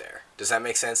Thanos isn't there. Does that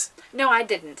make sense? No, I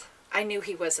didn't. I knew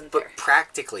he wasn't there. But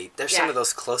practically, there's some of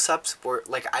those close-ups where,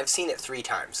 like, I've seen it 3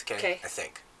 times, okay? I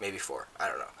think. Maybe 4. I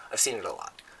don't know. I've seen it a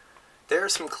lot. There are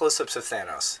some close-ups of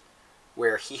Thanos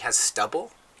where he has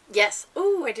stubble. Yes.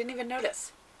 Ooh, I didn't even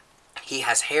notice. He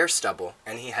has hair stubble,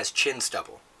 and he has chin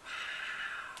stubble.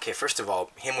 Okay, first of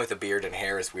all, him with a beard and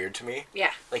hair is weird to me.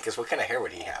 Yeah. Like, because what kind of hair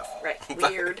would he have? Right.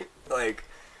 Weird. Like,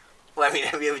 well, I mean,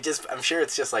 I'm sure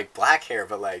it's just, like, black hair,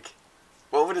 but, like,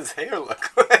 what would his hair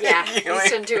look like? Yeah,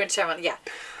 he's been doing someone, yeah.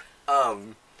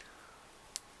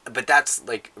 But that's,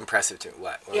 like, impressive to me.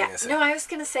 What yeah. were you going to say? No, I was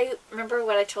going to say, remember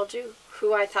what I told you?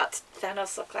 Who I thought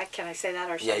Thanos looked like? Can I say that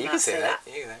or should I you not can say that.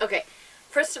 Okay.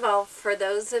 First of all, for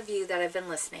those of you that have been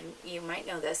listening, you might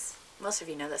know this. Most of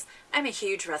you know this. I'm a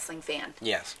huge wrestling fan.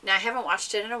 Yes. Now, I haven't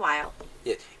watched it in a while.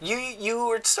 Yeah. You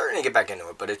were starting to get back into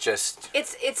it, but it just...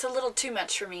 It's a little too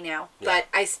much for me now, but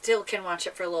I still can watch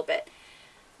it for a little bit.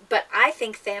 But I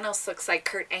think Thanos looks like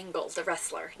Kurt Angle, the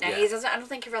wrestler. Now, he doesn't... I don't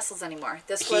think he wrestles anymore.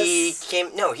 Him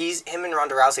and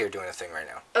Ronda Rousey are doing a thing right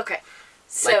now. Okay.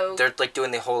 So like they're like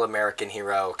doing the whole American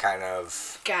hero kind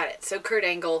of. got it. So Kurt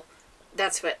Angle,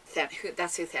 that's who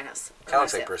Thanos. Kind of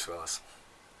looks like Bruce Willis.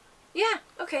 Yeah.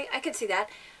 Okay, I could see that.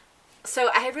 So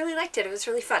I really liked it. It was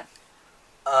really fun.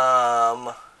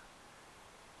 Not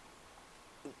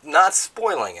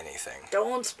spoiling anything.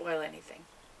 Don't spoil anything.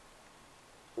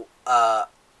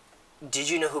 Did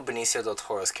you know who Benicio del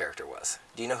Toro's character was?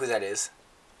 Do you know who that is?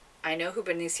 I know who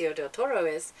Benicio del Toro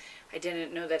is. I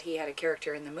didn't know that he had a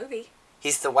character in the movie.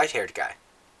 He's the white-haired guy.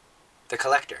 The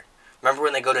Collector. Remember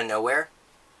when they go to nowhere?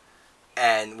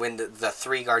 And when the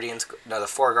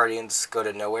four Guardians go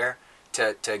to nowhere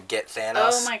to get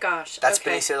Thanos? Oh my gosh. That's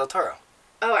okay. Benicio del Toro.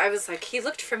 Oh, I was like, he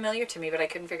looked familiar to me, but I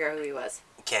couldn't figure out who he was.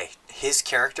 Okay, his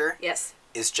character Yes.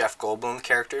 is Jeff Goldblum's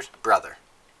character's brother.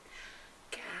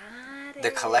 Got it.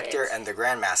 The Collector and the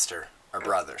Grandmaster are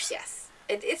brothers. Yes.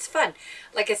 It's fun.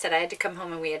 Like I said, I had to come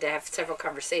home and we had to have several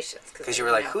conversations. Because you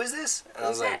were like, who's this? And I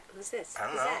was like, who's this? I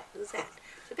don't know. Who's that?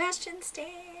 Sebastian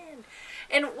Stan.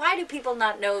 And why do people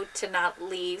not know to not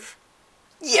leave?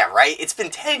 Yeah, right? It's been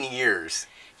 10 years.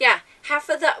 Yeah,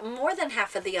 more than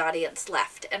half of the audience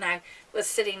left. And I was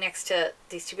sitting next to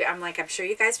these two people. I'm like, I'm sure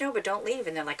you guys know, but don't leave.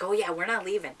 And they're like, oh yeah, we're not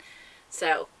leaving.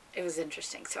 So it was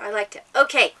interesting. So I liked it.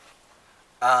 Okay.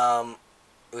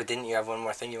 Didn't you have one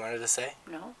more thing you wanted to say?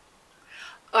 No.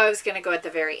 Oh, I was going to go at the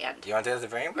very end. You want to do it at the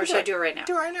very end? Or should I do it right now?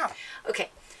 Do it right now.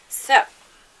 Okay. So.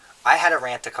 I had a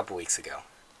rant a couple weeks ago.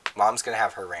 Mom's going to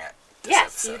have her rant.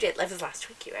 Yes, you did. It was last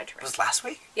week you had to rant. It was last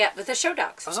week? Yeah, with the show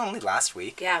dogs. It was only last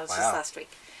week. Yeah, it was just last week.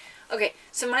 Okay,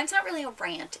 so mine's not really a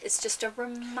rant. It's just a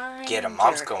reminder. Get him.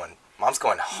 Mom's going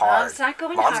hard. Mom's not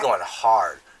going hard. Mom's going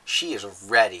hard. She is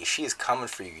ready. She is coming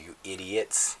for you, you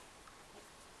idiots.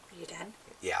 Are you done?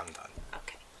 Yeah, I'm done.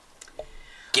 Okay.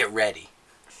 Get ready.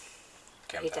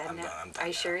 Okay, Are you done now? Are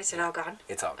you sure? Is it all gone?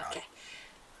 It's all gone. Okay.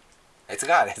 It's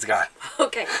gone. It's gone.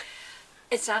 Okay.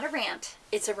 It's not a rant.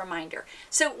 It's a reminder.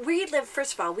 So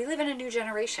first of all, we live in a new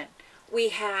generation. We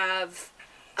have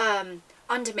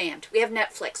on demand. We have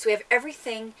Netflix. We have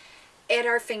everything at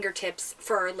our fingertips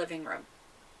for our living room.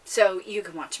 So you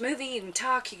can watch a movie, you can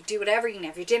talk, you can do whatever, you can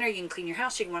have your dinner, you can clean your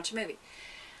house, you can watch a movie.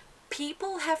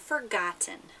 People have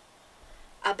forgotten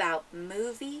about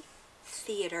movie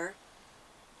theater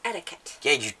etiquette.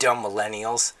 Yeah, you dumb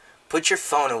millennials. Put your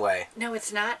phone away. No,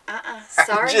 it's not.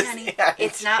 Sorry, honey.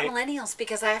 It's not millennials,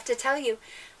 because I have to tell you,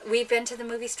 we've been to the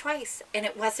movies twice, and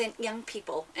it wasn't young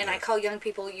people. And I call young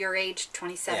people your age,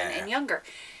 27 and younger.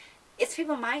 It's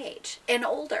people my age and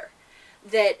older.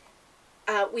 That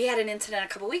we had an incident a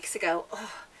couple weeks ago.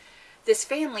 Oh, this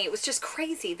family, it was just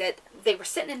crazy that they were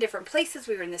sitting in different places.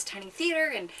 We were in this tiny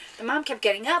theater, and the mom kept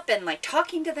getting up and like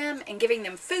talking to them and giving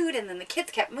them food, and then the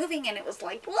kids kept moving, and it was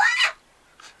like, what?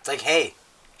 It's like, hey,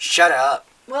 shut up.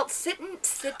 Well, sit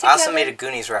together. I also made a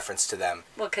Goonies reference to them.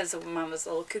 Well, because the mom was a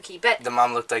little kooky, but the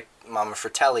mom looked like Mama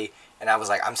Fratelli, and I was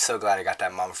like, I'm so glad I got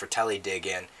that Mama Fratelli dig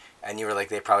in. And you were like,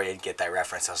 they probably didn't get that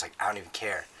reference. I was like, I don't even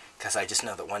care, because I just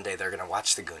know that one day they're going to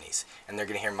watch the Goonies, and they're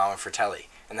going to hear Mama Fratelli,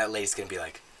 and that lady's going to be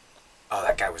like, oh,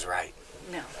 that guy was right.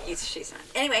 No, she's not.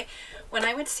 Anyway, when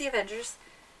I went to see Avengers,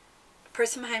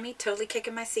 person behind me totally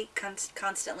kicking my seat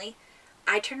constantly.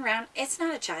 I turn around. It's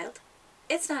not a child.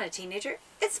 It's not a teenager.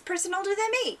 It's a person older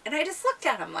than me. And I just looked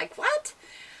at him like, what?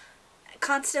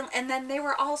 Constant. And then they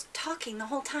were all talking the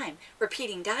whole time,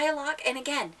 repeating dialogue. And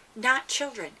again, not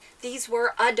children. These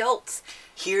were adults.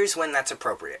 Here's when that's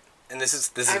appropriate. And this is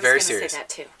very I was serious. Say that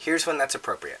too. Here's when that's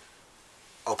appropriate.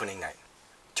 Opening night.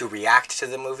 To react to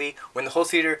the movie. When the whole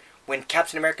theater, when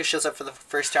Captain America shows up for the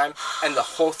first time, and the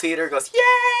whole theater goes,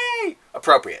 yay!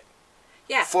 Appropriate.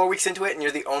 Yeah. 4 weeks into it, and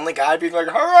you're the only guy being like,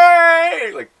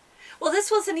 hooray! Like, well,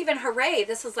 this wasn't even hooray.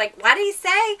 This was like, what did he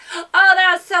say? Oh,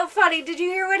 that was so funny. Did you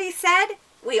hear what he said?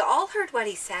 We all heard what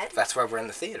he said. That's why we're in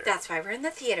the theater. That's why we're in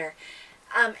the theater.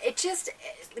 It just,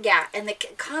 yeah, and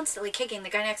constantly kicking. The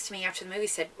guy next to me after the movie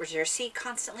said, was your seat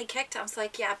constantly kicked? I was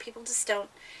like, yeah, people just don't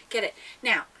get it.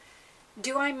 Now,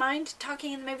 do I mind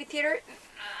talking in the movie theater?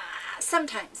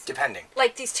 Sometimes. Depending.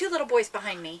 Like these two little boys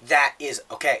behind me. That is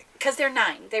okay. Because they're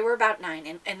 9. They were about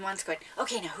 9. And one's going,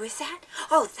 okay, now who is that?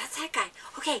 Oh, that's that guy.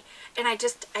 Okay. And I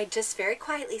just very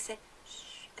quietly said,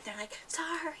 shh. And they're like,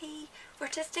 sorry. We're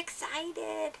just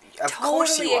excited. Of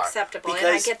course you are. Totally acceptable. Because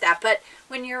and I get that. But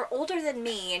when you're older than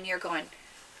me and you're going,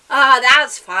 oh, that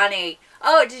was funny.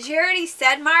 Oh, did you hear what he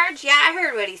said, Marge? Yeah, I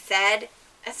heard what he said.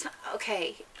 That's not,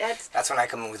 okay. That's when I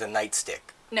come in with a nightstick.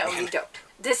 No, you don't.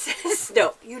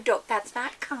 No, you don't. That's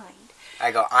not kind. I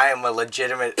go, I am a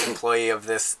legitimate employee of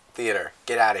this theater.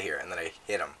 Get out of here. And then I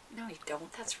hit him. No, you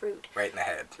don't. That's rude. Right in the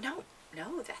head. No,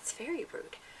 that's very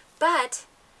rude. But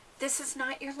this is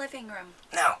not your living room.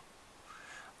 No.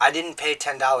 I didn't pay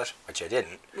 $10, which I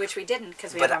didn't. Which we didn't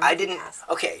because we But have I our movie didn't. pass.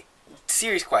 Okay,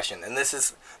 serious question, and this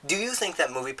is: do you think that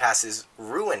MoviePass is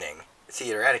ruining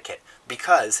theater etiquette?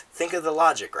 Because think of the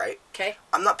logic, right? Okay.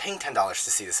 I'm not paying $10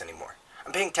 to see this anymore.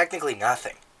 I'm paying technically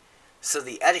nothing. So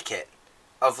the etiquette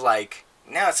of like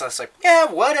now it's just like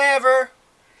whatever.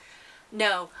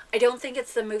 No, I don't think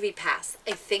it's the movie pass.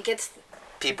 I think it's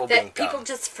People being that dumb. people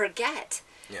just forget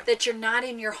Yeah. that you're not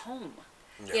in your home.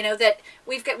 Yeah. You know that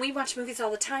we watch movies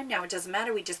all the time now. It doesn't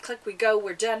matter. We just click, we go,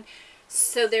 we're done.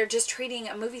 So they're just treating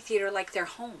a movie theater like their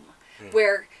home,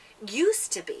 where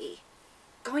used to be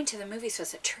going to the movies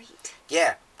was a treat.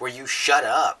 Yeah, where you shut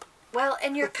up. Well,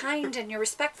 and you're kind and you're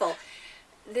respectful.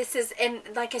 This is, and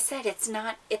like I said, it's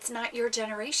not your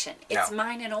generation. It's No.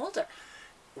 mine and older.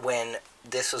 When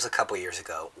this was a couple years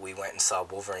ago, we went and saw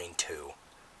Wolverine 2,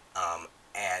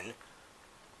 and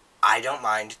I don't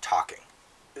mind talking.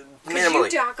 'Cause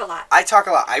Minimally. you talk a lot. I talk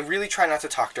a lot. I really try not to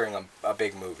talk during a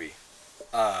big movie.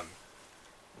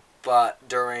 But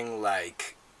during,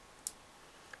 like,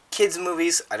 kids'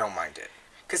 movies, I don't mind it.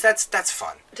 Because that's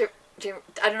fun.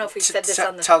 I don't know if we said this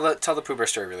on the... Tell the Pooh Bear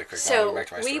story really quick. Then I'll So go back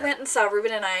to my we story. went and saw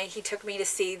Ruben and I. He took me to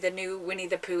see the new Winnie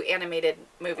the Pooh animated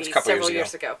movie a couple several years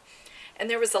years ago. And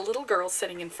there was a little girl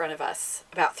sitting in front of us,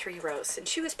 about 3 rows, and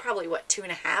she was probably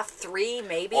 2.5, 3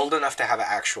 maybe. Old enough to have an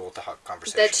actual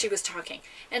conversation. That she was talking,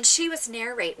 and she was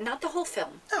narrating, not the whole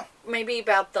film. No. Maybe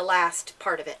about the last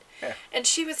part of it. Yeah. And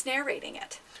she was narrating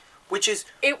it. Which is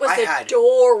It was I had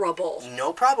adorable.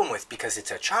 no problem with because it's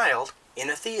a child in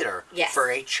a theater Yes. for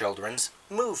a children's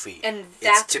movie. And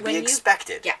that's it's to when be you-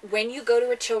 expected. Yeah, when you go to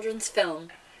a children's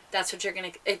film, that's what you're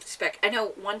going to expect. I know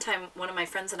one time one of my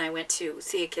friends and I went to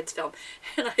see a kid's film,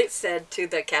 and I said to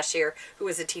the cashier, who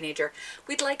was a teenager,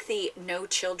 we'd like the no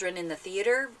children in the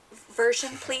theater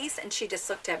version, please. And she just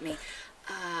looked at me,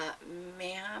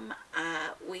 ma'am,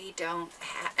 we don't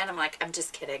have, and I'm like, I'm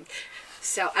just kidding.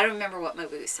 So I don't remember what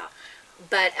movie we saw.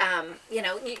 But,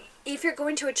 if you're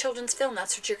going to a children's film,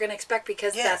 that's what you're going to expect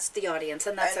because Yeah. that's the audience,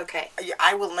 and that's And okay.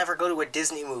 I will never go to a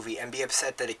Disney movie and be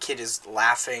upset that a kid is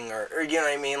laughing or you know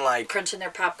what I mean? Like, Crunching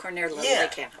their popcorn, they're little, Yeah. they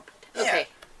can't help it. yeah. Okay.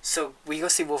 So we go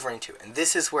see Wolverine 2, and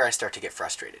this is where I start to get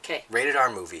frustrated. Okay. Rated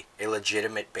R movie, a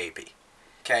legitimate baby.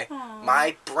 Okay?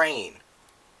 My brain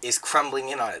is crumbling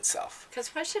in on itself. Because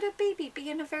why should a baby be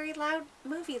in a very loud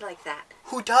movie like that?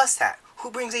 Who does that?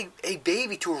 Who brings a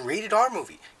baby to a rated R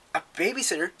movie? A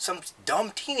babysitter, some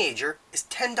dumb teenager, is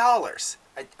 $10.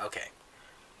 Okay.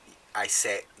 I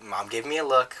say, Mom gave me a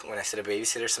look when I said a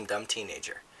babysitter, some dumb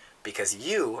teenager. Because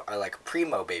you are like a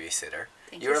primo babysitter.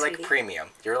 Thank You're you, like sweetie. premium.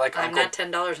 You're like I'm Uncle... not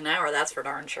 $10 an hour, that's for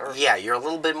darn sure. Yeah, you're a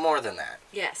little bit more than that.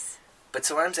 Yes. But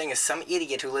so what I'm saying is some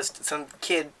idiot some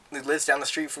kid who lives down the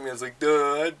street from me is like,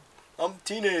 duh, I'm a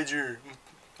teenager.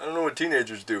 I don't know what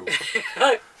teenagers do.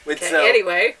 Okay, So,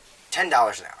 anyway. $10 an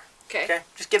hour. Okay. Okay?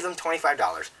 Just give them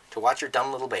 $25 to watch your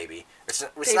dumb little baby. It's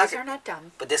Babies not, are not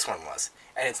dumb. but this one was.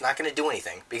 And it's not going to do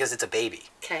anything because it's a baby.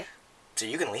 Okay. So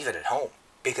you can leave it at home.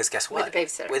 Because guess what? With the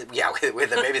babysitter. With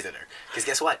the babysitter. Because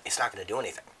guess what? It's not going to do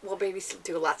anything. Well, babies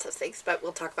do lots of things, but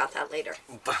we'll talk about that later.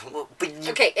 But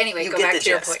you, Okay, anyway, you go get back the to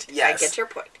your gist. point. Yes. I get your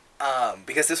point.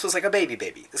 Because this was like a baby.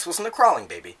 This wasn't a crawling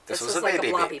baby. This was a like baby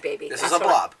a blobby baby. This That's was a what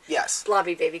blob. Yes.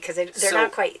 Blobby baby, because they're So-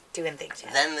 not quite doing things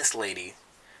yet. Then this lady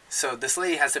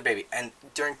has their baby, and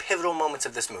during pivotal moments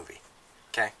of this movie,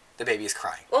 okay, the baby is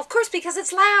crying Well, of course, because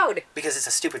it's loud. because it's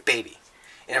a stupid baby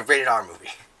in a rated R movie.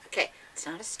 Okay, it's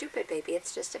not a stupid baby.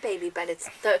 It's just a baby, but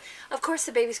of course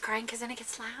the baby's crying because then it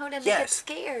gets loud and they get Yes.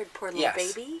 scared. Poor little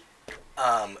Yes. baby.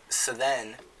 So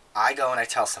then I go and I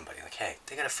tell somebody like, hey,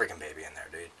 they got a freaking baby in there,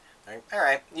 dude. Like, all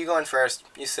right, you go in first.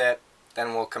 You sit.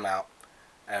 Then we'll come out,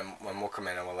 and when we'll come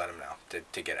in and we'll let them know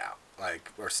to get out, like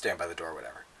or stand by the door, or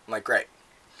whatever. I'm like, great.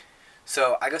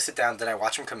 So I go sit down. Then I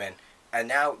watch them come in, and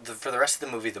now for the rest of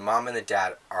the movie, the mom and the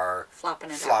dad are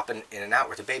flopping in and out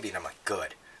with the baby, and I'm like,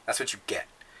 good. That's what you get.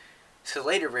 So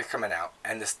later we're coming out,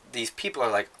 and these people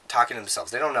are like talking to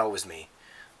themselves. They don't know it was me,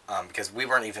 because we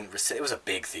weren't even. It was a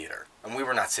big theater, and we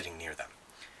were not sitting near them.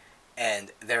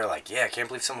 And they're like, yeah, I can't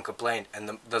believe someone complained.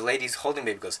 And the lady's holding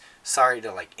baby goes, sorry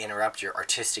to like interrupt your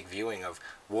artistic viewing of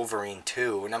Wolverine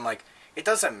 2. And I'm like, it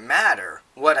doesn't matter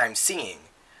what I'm seeing.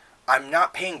 I'm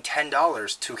not paying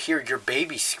 $10 to hear your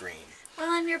baby scream.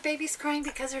 Well, and your baby's crying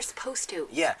because they're supposed to.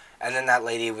 Yeah, and then that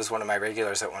lady was one of my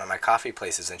regulars at one of my coffee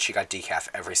places, and she got decaf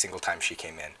every single time she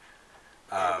came in.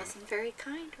 That wasn't very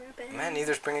kind, Ruben. Man,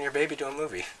 neither's bringing your baby to a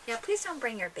movie. Yeah, please don't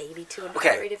bring your baby to an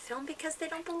Okay. R-rated film because they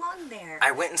don't belong there.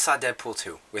 I went and saw Deadpool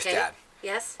 2 with Okay. Dad.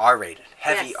 Yes. R-rated.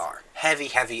 Heavy Yes. R.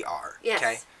 Heavy R. Yes.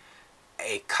 Okay?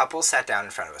 A couple sat down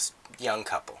in front of us. Young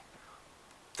couple.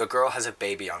 The girl has a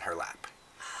baby on her lap.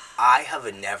 I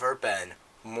have never been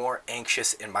more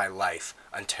anxious in my life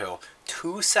until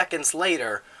 2 seconds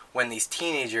later when these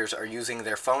teenagers are using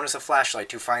their phone as a flashlight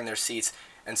to find their seats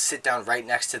and sit down right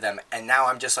next to them. And now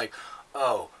I'm just like,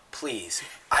 oh, please.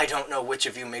 I don't know which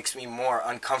of you makes me more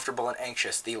uncomfortable and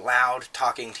anxious, the loud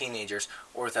talking teenagers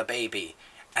or the baby.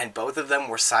 And both of them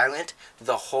were silent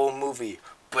the whole movie.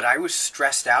 But I was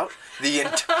stressed out the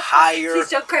entire Please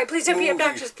don't cry. Please don't be movie.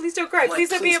 obnoxious. Please don't cry. I'm like, Please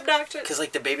don't be obnoxious. Because,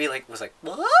 like, the baby, like, was like,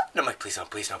 what? And I'm like, please no,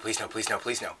 please no, please no, please no,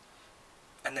 please no.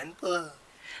 And then,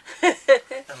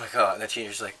 I'm like, oh. And the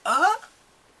teenager's like, oh.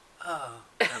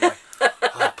 And I'm like,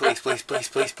 oh, please, please, please,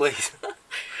 please, please.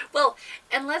 Well,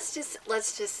 and let's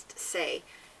just say,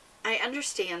 I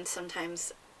understand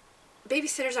sometimes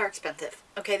babysitters are expensive.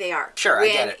 Okay, they are. Sure, I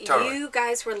get it, totally. When you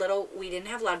guys were little, we didn't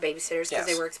have a lot of babysitters because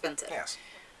they were expensive. Yes.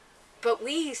 But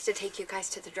we used to take you guys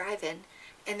to the drive-in,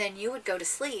 and then you would go to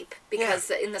sleep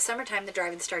because in the summertime the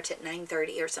drive-in starts at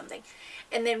 9:30 or something,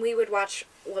 and then we would watch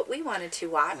what we wanted to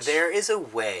watch. There is a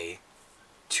way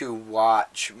to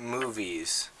watch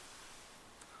movies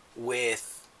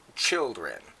with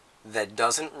children that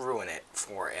doesn't ruin it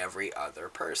for every other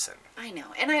person. I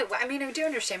know, and I mean I do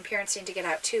understand parents need to get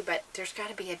out too, but there's got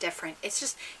to be a different.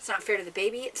 It's not fair to the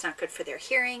baby. It's not good for their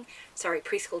hearing. Sorry,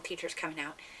 preschool teachers coming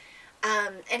out.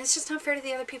 And it's just not fair to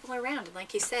the other people around. And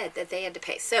like you said, that they had to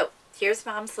pay. So, here's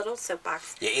Mom's little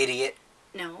soapbox. You idiot.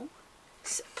 No.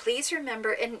 So please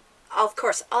remember, and of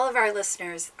course, all of our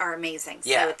listeners are amazing.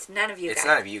 Yeah. So, it's none of you guys. It's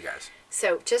none of you guys.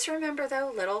 So, just remember,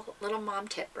 though, little mom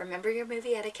tip. Remember your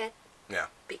movie etiquette. Yeah.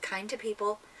 Be kind to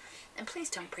people. And please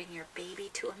don't bring your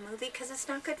baby to a movie because it's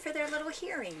not good for their little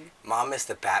hearing. Mom is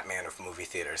the Batman of movie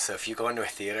theaters. So, if you go into a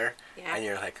theater and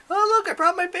you're like, oh, look, I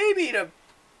brought my baby to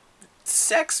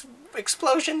Sex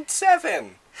Explosion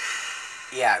 7.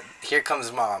 Yeah, here comes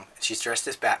Mom. She's dressed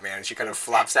as Batman and she kind of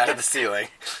flops out of the ceiling.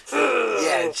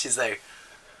 Yeah, and she's like,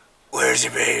 where's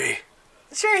your baby?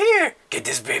 It's right here. Get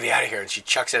this baby out of here. And she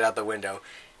chucks it out the window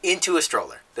into a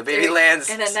stroller. The baby lands.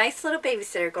 And a nice little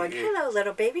babysitter going, hello,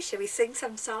 little baby. Should we sing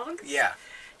some songs? Yeah.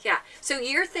 Yeah. So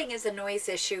your thing is a noise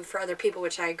issue for other people,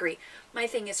 which I agree. My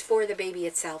thing is for the baby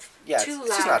itself. Yeah, Too loud.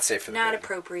 it's just not safe for the not baby.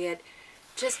 appropriate.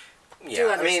 Just Yeah, do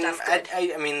other stuff good.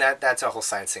 I mean that's a whole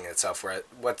science thing in itself. Where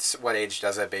what age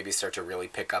does a baby start to really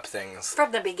pick up things?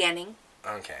 From the beginning.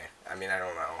 Okay, I mean I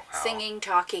don't know how. Singing,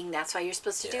 talking. That's why you're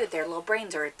supposed to do it. Their little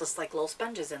brains are just like little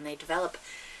sponges, and they develop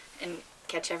and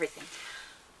catch everything.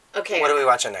 Okay. What are we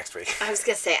watching next week? I was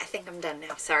gonna say I think I'm done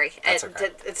now. Sorry. That's okay.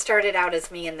 It started out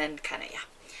as me, and then kind of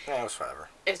Yeah, it was whatever.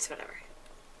 It's whatever.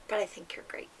 But I think you're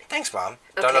great. Thanks, Mom.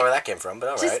 Okay. Don't know where that came from, but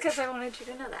all right. Just because I wanted you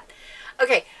to know that.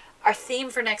 Okay. Our theme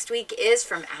for next week is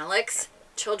from Alex.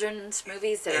 Children's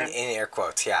movies that are... In air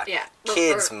quotes, yeah. Yeah.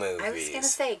 Kids movies. I was going to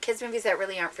say, kids movies that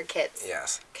really aren't for kids.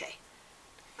 Yes. Okay.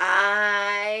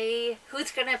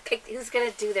 Who's going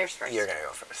to do theirs first? You're going to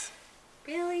go first.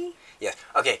 Really? Yes.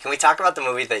 Okay, can we talk about the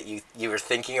movie that you were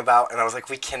thinking about? And I was like,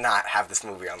 we cannot have this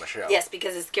movie on the show. Yes,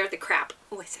 because it scared the crap...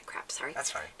 Oh, I said crap, sorry. That's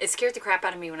fine. It scared the crap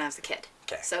out of me when I was a kid.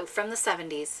 Okay. So, from the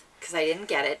 70s, because I didn't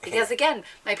get it. Because, again,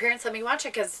 my parents let me watch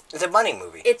it because... It's a bunny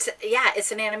movie. It's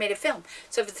an animated film.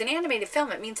 So, if it's an animated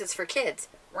film, it means it's for kids.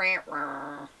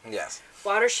 Yes.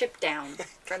 Watership Down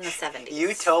from the 70s.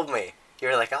 You told me. You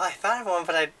were like, oh, I thought of one,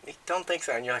 but I don't think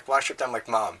so. And you're like, Watership Down. I'm like,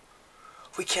 Mom,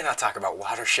 we cannot talk about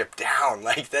Watership Down.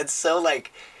 Like, that's so,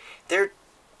 like...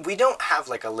 We don't have,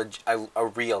 like, a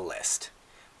real list.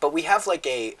 But we have, like,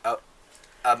 a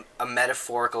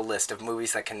metaphorical list of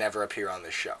movies that can never appear on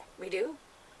this show. We do?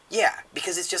 Yeah,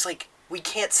 because it's just, like, we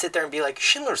can't sit there and be like,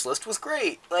 Schindler's List was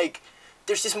great. Like,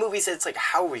 there's just movies that it's like,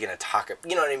 how are we going to talk...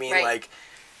 You know what I mean? Right. Like,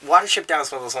 Watership Down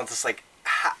is one of those ones that's like,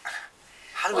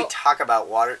 how do we talk about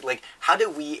water... Like, how do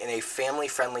we, in a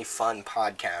family-friendly, fun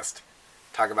podcast...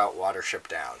 talk about Watership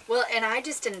Down? Well, and I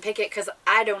just didn't pick it because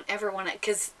I don't ever want to...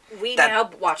 Because we now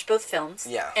watch both films.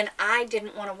 Yeah. And I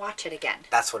didn't want to watch it again.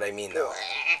 That's what I mean, though.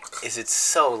 Is it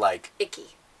so, like...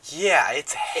 Icky. Yeah,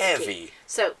 it's heavy. Icky.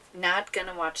 So, not going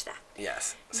to watch that.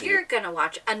 Yes. So You're going to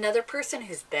watch another person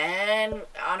who's been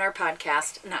on our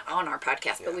podcast. Not on our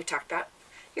podcast, but we've talked about.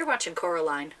 You're watching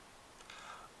Coraline.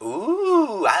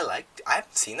 Ooh, I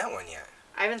haven't seen that one yet.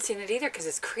 I haven't seen it either because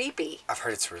it's creepy. I've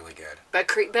heard it's really good.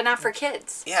 But not for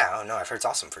kids. Yeah, oh no, I've heard it's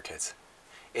awesome for kids.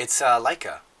 It's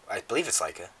Leica. I believe it's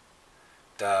Leica.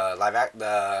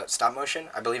 The stop motion.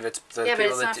 I believe it's the Yeah, but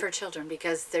people it's that not for children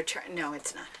because they're no,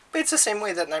 it's not. But it's the same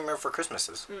way that Nightmare Before Christmas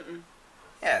is. Mm-mm.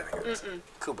 Yeah, I think it is.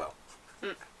 Kubo.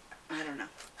 I don't know.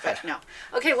 But no.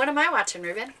 Okay, what am I watching,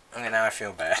 Ruben? Okay, now I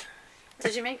feel bad.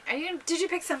 Did you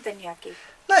pick something yucky?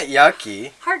 Not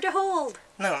yucky. Hard to hold.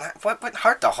 No, what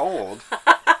hard to hold?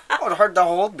 What would hard to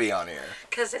hold be on here?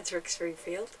 Because it's Rick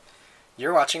Springfield.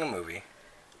 You're watching a movie.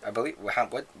 I believe.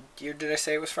 What year did I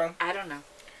say it was from? I don't know.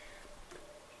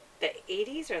 The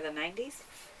 80s or the 90s?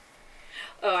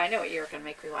 Oh, I know what you were going to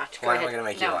make me watch. What am I going to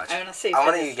make you watch? I want to see. I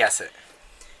want you to guess it.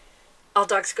 All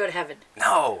Dogs Go to Heaven.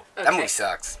 No, that Okay. movie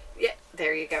sucks. Yeah,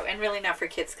 there you go. And really not for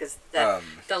kids because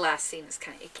the last scene is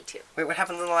kind of icky too. Wait, what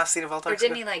happened in the last scene of All Or Dogs?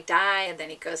 didn't he like die and then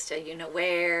he goes to you know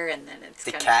where and then it's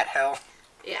The kind cat hell.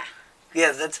 Yeah.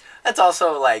 Yeah, that's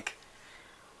also like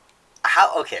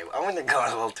how. Okay, I'm going to go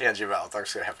on a little tangent about All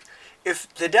Dogs Go to Heaven.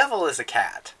 If the devil is a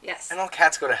cat, Yes. and all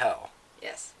cats go to hell,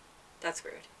 Yes. That's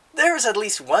rude. there was at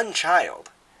least one child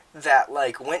that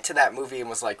like went to that movie and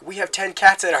was like, "We have 10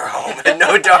 cats in our home and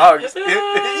no dogs."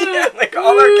 Yeah, like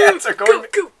all our cats are going.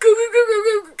 Go.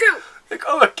 Like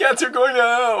all our cats are going to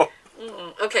hell.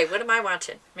 Okay, what am I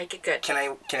watching? Make it good. Can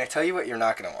I tell you what you're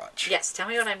not gonna watch? Yes, tell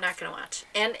me what I'm not going to watch.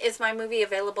 And is my movie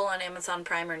available on Amazon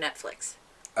Prime or Netflix?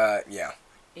 Yeah.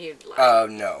 You lie.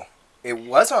 No. It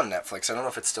was on Netflix. I don't know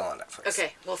if it's still on Netflix.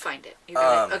 Okay, we'll find it. You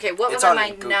got it. Okay, what it's am on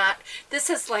I Google. not? This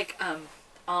is like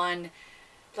on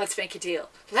Let's Make a Deal.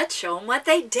 Let's show them what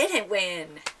they didn't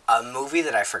win. A movie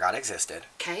that I forgot existed,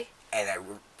 Okay. and I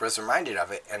was reminded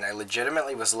of it, and I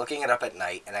legitimately was looking it up at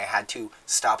night, and I had to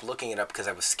stop looking it up because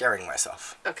I was scaring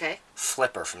myself. Okay.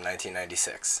 Flipper from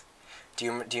 1996. Do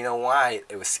you know why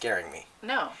it was scaring me?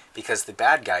 No. Because the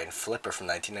bad guy in Flipper from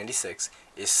 1996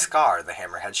 is Scar, the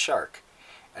hammerhead shark.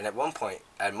 And at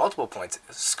multiple points,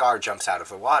 Scar jumps out of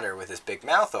the water with his big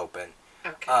mouth open.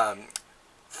 Okay.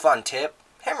 Fun tip,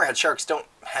 hammerhead sharks don't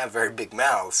have very big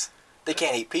mouths. They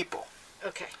can't eat people.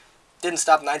 Okay. Didn't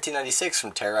stop 1996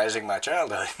 from terrorizing my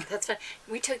childhood. That's fine.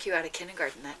 We took you out of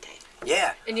kindergarten that day.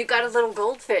 Yeah. And you got a little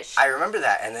goldfish. I remember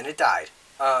that, and then it died.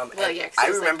 Well, And yeah, 'cause I it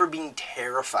was remember being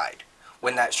terrified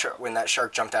when that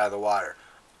shark jumped out of the water.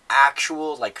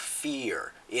 Actual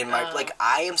fear in my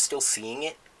I am still seeing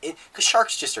it because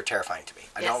sharks just are terrifying to me.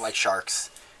 I Yes. don't like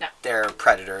sharks. No. They're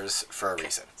predators for a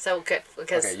reason. So good.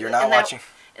 Because Okay, you're not watching.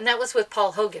 And that was with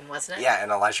Paul Hogan, wasn't it? Yeah,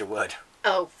 and Elijah Wood.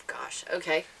 Oh, gosh.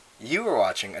 Okay. You were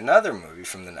watching another movie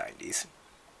from the 90s,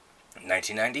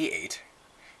 1998.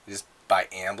 It is by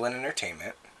Amblin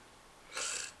Entertainment.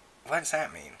 What does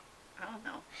that mean? I don't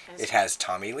know. It has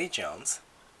Tommy Lee Jones,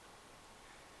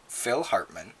 Phil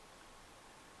Hartman,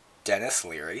 Dennis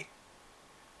Leary,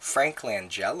 Frank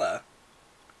Langella.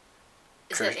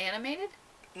 Is it animated?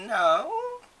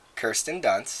 No. Kirsten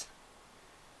Dunst.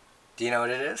 Do you know what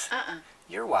it is?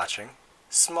 You're watching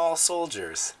Small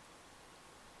Soldiers.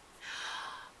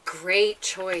 Great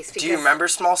choice. Do you remember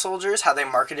Small Soldiers? How they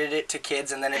marketed it to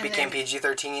kids and then it And became then-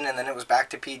 PG-13 and then it was back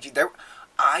to PG.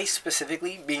 I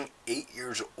specifically, being 8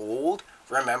 years old,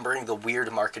 remembering the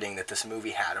weird marketing that this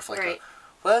movie had of Right.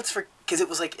 it's for, because it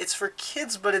was it's for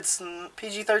kids, but it's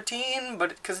PG-13, but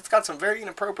because it's got some very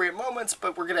inappropriate moments,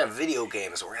 but we're gonna have video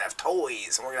games, and we're gonna have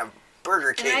toys, and we're gonna have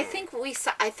Burger King. And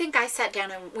I think I sat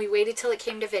down and we waited till it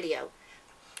came to video.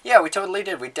 Yeah, we totally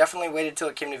did. We definitely waited till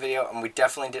it came to video, and we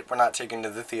definitely did. We're not taken to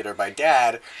the theater by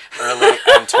Dad early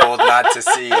and told not to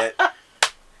see it,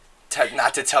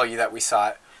 not to tell you that we saw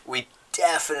it. We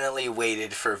definitely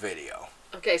waited for video.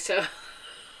 Okay, so...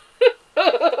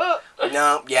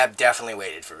 No, yeah, definitely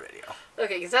waited for video.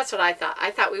 Okay, because that's what I thought.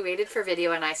 I thought we waited for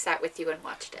video and I sat with you and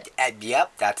watched it.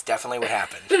 Yep, that's definitely what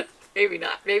happened. Maybe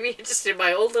not. Maybe just in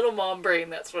my old little mom brain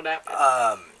that's what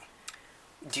happened.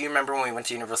 Do you remember when we went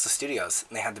to Universal Studios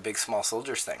and they had the big Small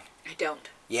Soldiers thing? I don't.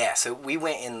 Yeah, so we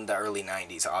went in the early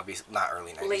 90s, obviously, not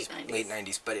early 90s. Late 90s. Late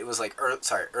 90s, but it was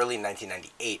early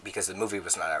 1998 because the movie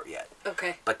was not out yet.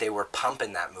 Okay. But they were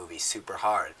pumping that movie super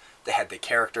hard. They had the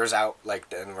characters out,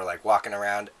 and we're walking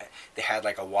around. They had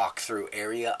a walk-through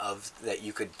area that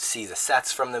you could see the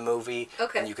sets from the movie.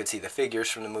 Okay. And you could see the figures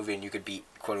from the movie, and you could be,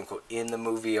 quote-unquote, in the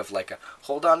movie of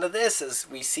hold on to this as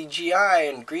we CGI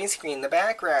and green screen the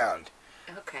background.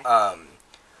 Okay.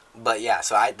 But yeah,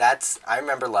 so I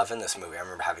remember loving this movie. I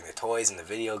remember having the toys and the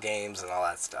video games and all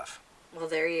that stuff. Well,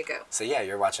 there you go. So yeah,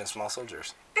 you're watching Small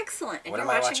Soldiers. Excellent. And What you're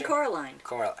am I watching watching? Coraline.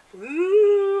 Coraline.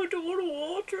 Ooh, don't want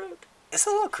to watch it. It's a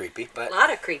little creepy, but A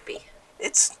lot of creepy.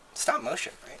 it's stop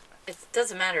motion, right? It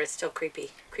doesn't matter. It's still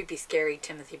creepy. Creepy, scary.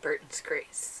 Timothy Burton,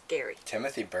 scary.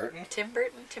 Timothy Burton? Tim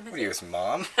Burton? Timothy? What are you, his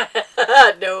mom?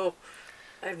 No,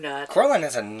 I'm not. Coraline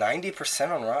has a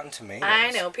 90% on Rotten Tomatoes.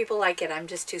 I know. People like it. I'm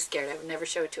just too scared. I would never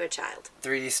show it to a child.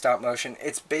 3D stop motion.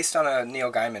 It's based on a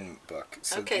Neil Gaiman book.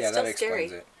 So Okay, yeah, still that explains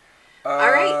scary. it. All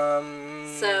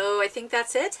right. So I think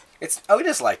that's it. It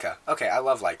is Leica. Okay, I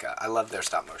love Leica. I love their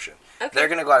stop motion. Okay. They're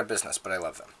going to go out of business, but I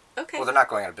love them. Okay. Well, they're not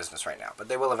going out of business right now, but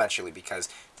they will eventually because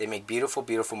they make beautiful,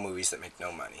 beautiful movies that make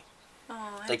no money.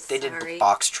 Oh, I'm Like, they sorry. did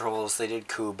Box Trolls, they did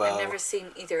Kubo. I've never seen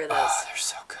either of those. Oh, they're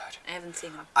so good. I haven't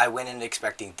seen them. I went in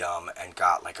expecting dumb and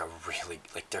got, like, a really...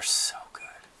 Like, they're so good.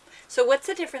 So what's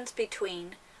the difference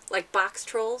between, like, Box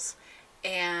Trolls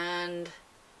and...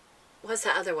 What's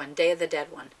the other one? Day of the Dead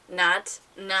one. Not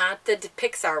the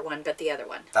Pixar one, but the other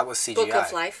one. That was CGI. Book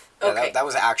of Life? Yeah, Okay. that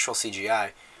was actual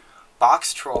CGI.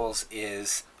 Box Trolls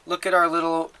is... Look at our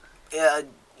little...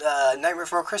 Nightmare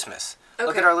Before Christmas. Okay.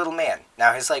 Look at our little man.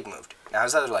 Now his leg moved. Now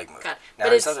his other leg moved. God. Now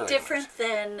But his it's other leg different moved.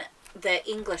 than the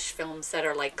English films that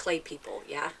are like clay people,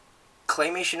 yeah?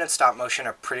 Claymation and stop motion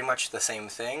are pretty much the same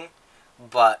thing,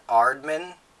 but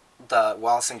Aardman, the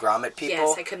Wallace and Gromit people,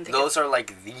 Yes, I couldn't think those are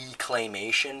like the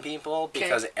claymation people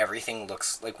because Okay. everything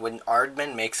looks like when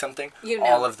Aardman makes something, You know.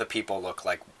 all of the people look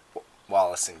like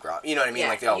Wallace and Gromit. You know what I mean? Yeah,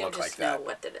 Like they all you look just like that. know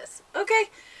what it is. Okay.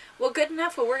 Well, good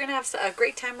enough. Well, we're going to have a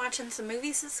great time watching some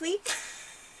movies this week.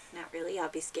 Not really. I'll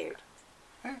be scared.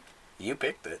 You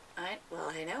picked it. Well,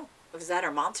 I know. Was that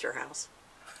our Monster House?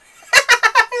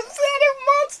 Is that a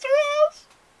Monster House?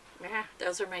 Yeah,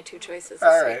 those are my two choices this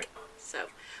All right. week. So,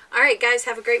 all right, guys,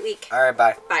 have a great week. All right,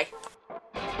 bye. Bye.